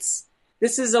mean, this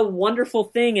is a wonderful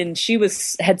thing. And she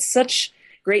had such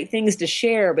great things to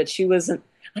share, but she wasn't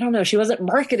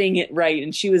marketing it right.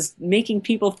 And she was making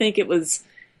people think it was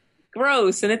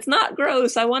gross, and it's not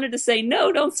gross. I wanted to say,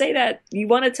 no, don't say that. You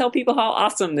want to tell people how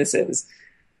awesome this is.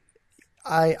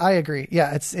 I agree.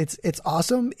 Yeah, it's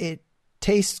awesome. It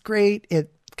tastes great.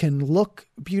 It can look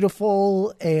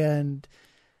beautiful, and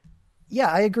Yeah,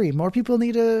 I agree. More people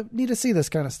need to see this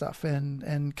kind of stuff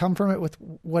and come from it with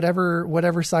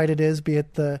whatever side it is, be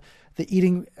it the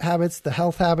eating habits, the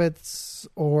health habits,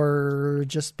 or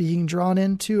just being drawn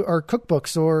into our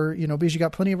cookbooks, or because you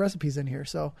got plenty of recipes in here.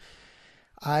 So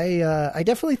I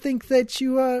definitely think that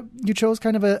you chose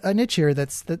kind of a niche here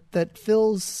that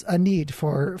fills a need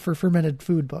for fermented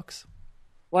food books.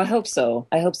 Well, I hope so.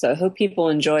 I hope people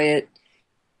enjoy it.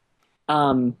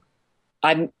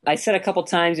 I said a couple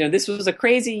times, this was a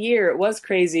crazy year. It was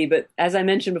crazy, but as I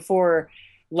mentioned before,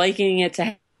 likening it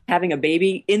to having a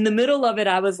baby, in the middle of it,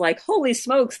 I was like, holy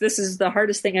smokes, this is the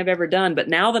hardest thing I've ever done. But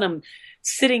now that I'm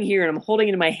sitting here and I'm holding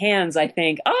it in my hands, I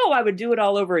think, I would do it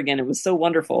all over again. It was so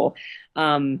wonderful.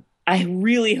 I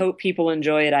really hope people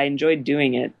enjoy it. I enjoyed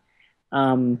doing it.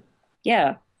 I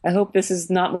hope this is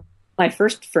not my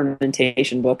first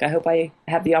fermentation book. I hope I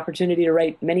have the opportunity to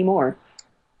write many more.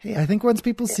 Hey, I think once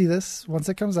people see this, once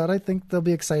it comes out, I think they'll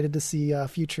be excited to see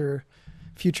future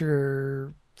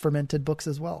fermented books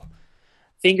as well.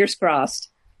 Fingers crossed.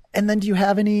 And then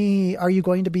are you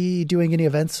going to be doing any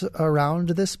events around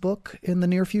this book in the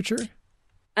near future?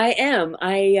 I am.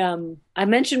 I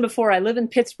mentioned before, I live in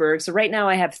Pittsburgh. So right now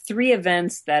I have 3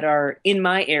 events that are in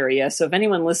my area. So if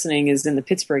anyone listening is in the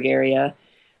Pittsburgh area,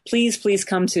 please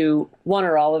come to one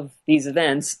or all of these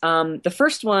events. The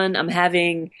first one, I'm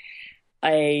having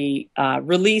a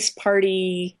release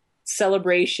party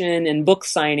celebration and book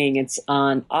signing. It's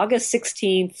on August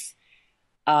 16th.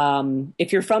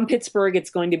 If you're from Pittsburgh,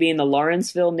 it's going to be in the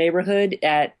Lawrenceville neighborhood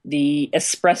at the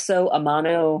Espresso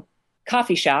Amano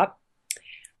coffee shop.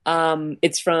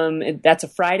 That's a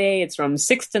Friday. It's from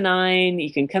 6 to 9.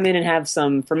 You can come in and have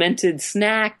some fermented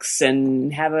snacks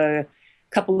and have a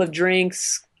couple of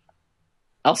drinks.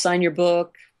 I'll sign your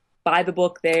book, buy the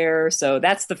book there. So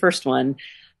that's the first one.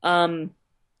 I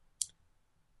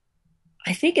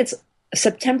think it's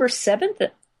September 7th.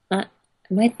 Am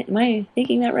I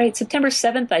thinking that right? September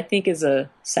 7th, I think, is a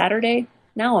Saturday.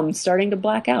 Now I'm starting to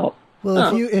black out.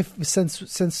 Well,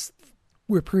 since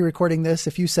we're pre-recording this,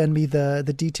 if you send me the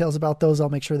details about those, I'll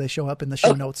make sure they show up in the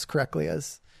show notes correctly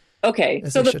as they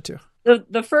should too.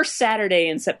 The first Saturday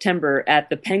in September at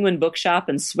the Penguin Bookshop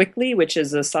in Swickley, which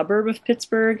is a suburb of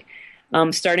Pittsburgh,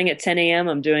 starting at 10 a.m.,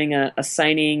 I'm doing a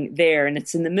signing there, and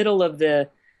it's in the middle of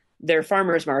their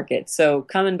farmers market. So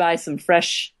come and buy some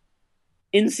fresh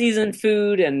in-season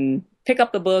food and pick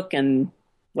up the book and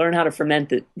learn how to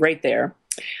ferment it right there.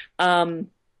 And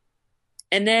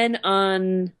then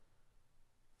on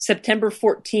September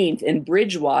 14th in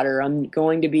Bridgewater, I'm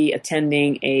going to be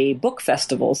attending a book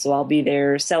festival. So I'll be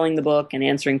there selling the book and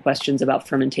answering questions about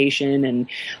fermentation and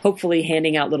hopefully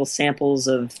handing out little samples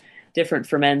of different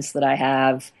ferments that I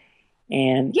have.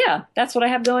 And yeah, that's what I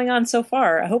have going on so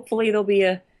far. Hopefully there'll be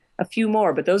a few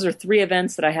more, but those are 3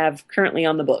 events that I have currently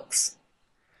on the books.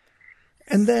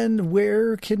 And then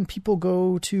where can people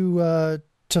go to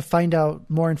find out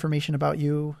more information about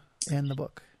you and the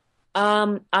book?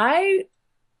 I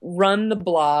run the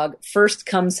blog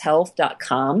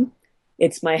firstcomeshealth.com.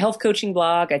 It's my health coaching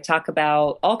blog. I talk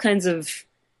about all kinds of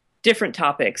different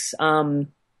topics.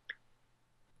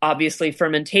 Obviously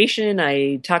fermentation.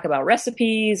 I talk about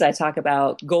recipes. I talk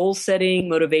about goal setting,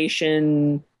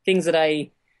 motivation, things that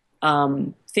I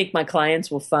think my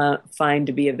clients will find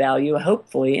to be of value,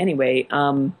 hopefully anyway.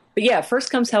 But yeah,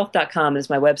 firstcomeshealth.com is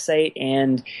my website,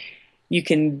 and you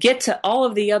can get to all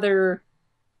of the other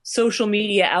social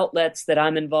media outlets that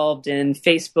I'm involved in: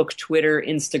 Facebook, Twitter,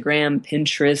 Instagram,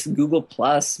 Pinterest, Google+,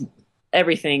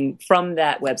 everything from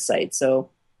that website.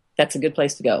 So that's a good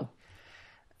place to go.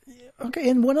 Okay.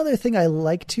 And one other thing I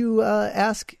like to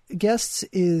ask guests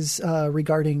is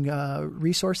regarding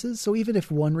resources. So even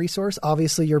if one resource,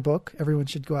 obviously your book, everyone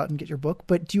should go out and get your book,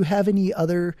 but do you have any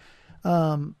other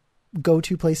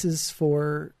go-to places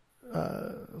for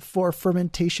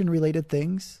fermentation related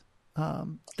things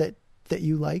that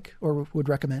you like or would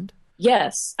recommend?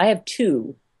 Yes, I have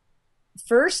 2.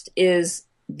 First is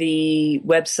the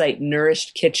website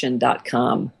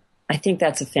nourishedkitchen.com. I think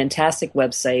that's a fantastic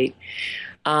website.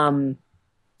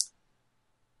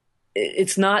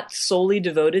 It's not solely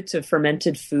devoted to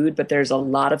fermented food, but there's a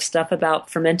lot of stuff about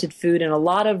fermented food and a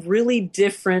lot of really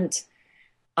different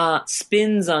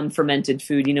spins on fermented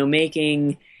food,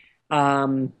 making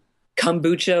kombucha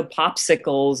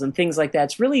popsicles and things like that.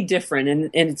 It's really different,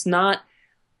 and it's not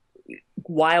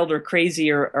wild or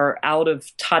crazy or out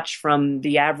of touch from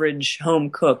the average home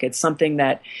cook. It's something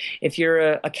that if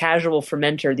you're a casual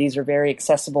fermenter, these are very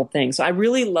accessible things. So I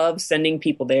really love sending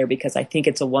people there because I think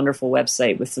it's a wonderful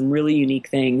website with some really unique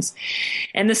things.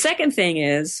 And the second thing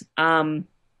is,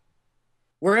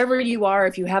 wherever you are,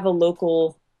 if you have a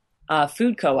local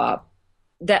food co-op,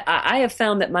 that I have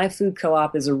found that my food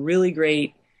co-op is a really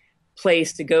great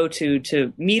place to go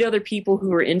to meet other people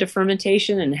who are into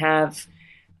fermentation and have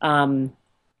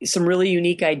some really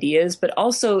unique ideas. But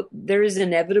also there is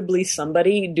inevitably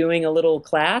somebody doing a little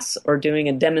class or doing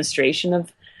a demonstration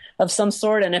of some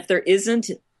sort. And if there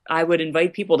isn't, I would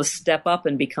invite people to step up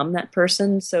and become that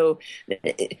person. So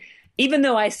even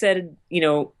though I said,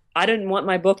 I didn't want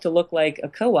my book to look like a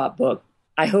co-op book,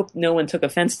 I hope no one took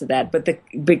offense to that. But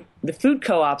the food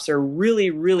co-ops are a really,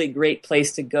 really great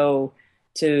place to go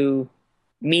to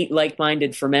meet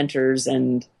like-minded fermenters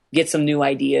and get some new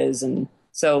ideas. And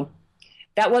so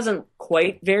that wasn't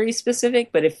quite very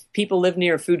specific, but if people live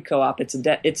near a food co-op,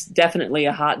 it's definitely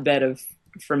a hotbed of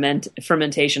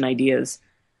fermentation ideas.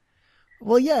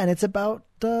 Well, yeah, and it's about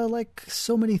like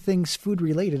so many things food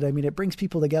related. I mean, it brings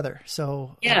people together.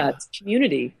 So yeah, it's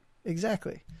community.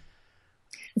 Exactly.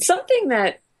 It's something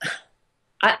that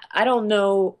I don't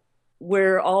know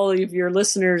where all of your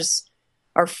listeners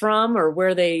are from or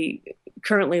where they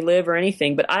currently live or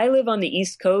anything, but I live on the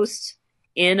East Coast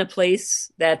in a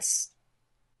place that's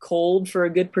cold for a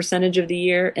good percentage of the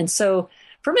year. And so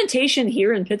fermentation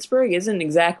here in Pittsburgh isn't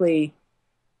exactly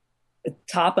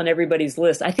top on everybody's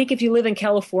list. I think if you live in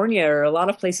California or a lot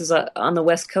of places on the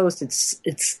West Coast,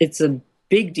 it's a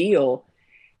big deal.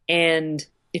 And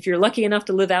if you're lucky enough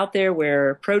to live out there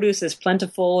where produce is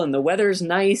plentiful and the weather's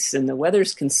nice and the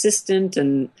weather's consistent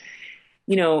and,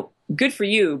 good for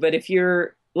you. But if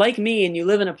you're like me and you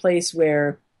live in a place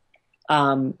where,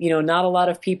 not a lot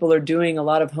of people are doing a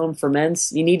lot of home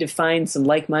ferments, you need to find some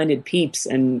like-minded peeps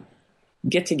and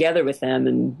get together with them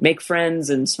and make friends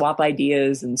and swap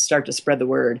ideas and start to spread the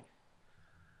word.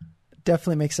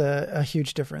 Definitely makes a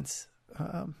huge difference.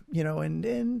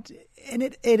 And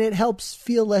it helps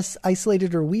feel less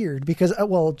isolated or weird because,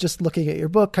 just looking at your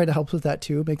book kind of helps with that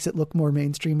too. It makes it look more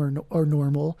mainstream or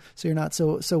normal. So you're not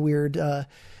so weird,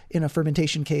 in a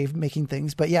fermentation cave making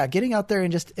things, but yeah, getting out there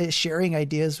and just sharing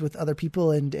ideas with other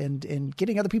people and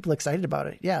getting other people excited about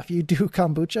it. Yeah. If you do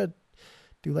kombucha,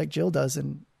 do like Jill does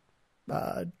and,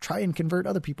 try and convert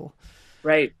other people.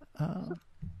 Right.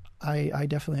 I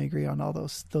definitely agree on all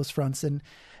those fronts. And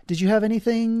did you have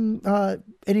anything,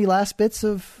 any last bits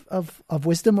of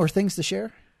wisdom or things to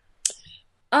share?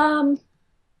 I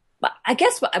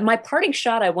guess my parting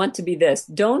shot, I want to be this: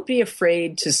 don't be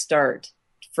afraid to start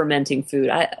fermenting food.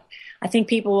 I think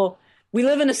we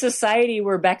live in a society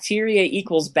where bacteria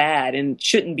equals bad and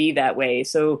shouldn't be that way.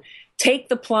 So take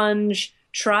the plunge,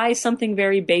 try something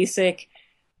very basic.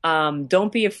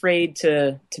 Don't be afraid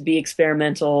to be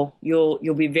experimental. You'll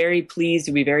be very pleased.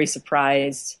 You'll be very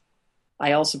surprised.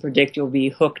 I also predict you'll be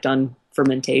hooked on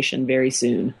fermentation very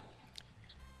soon.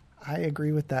 I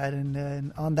agree with that.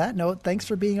 And on that note, thanks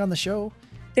for being on the show.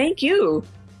 Thank you.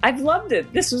 I've loved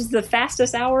it. This was the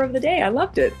fastest hour of the day. I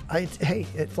loved it. Hey,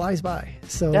 it flies by.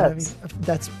 So yes. I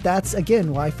mean, that's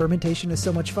again why fermentation is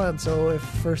so much fun. So if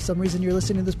for some reason you're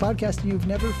listening to this podcast and you've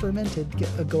never fermented,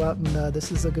 go out and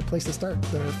this is a good place to start.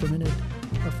 The Fermented,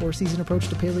 a 4-season approach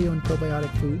to paleo and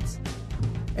probiotic foods.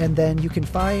 And then you can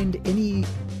find any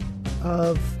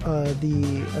of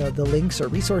the links or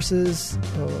resources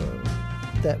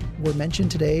that were mentioned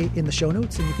today in the show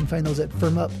notes, and you can find those at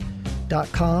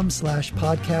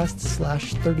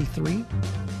firmup.com/podcast/33.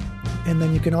 And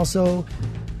then you can also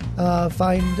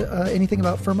find anything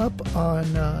about FirmUp on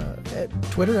at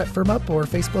Twitter at FirmUp or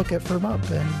Facebook at FirmUp.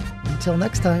 And until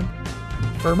next time,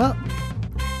 Firm Up.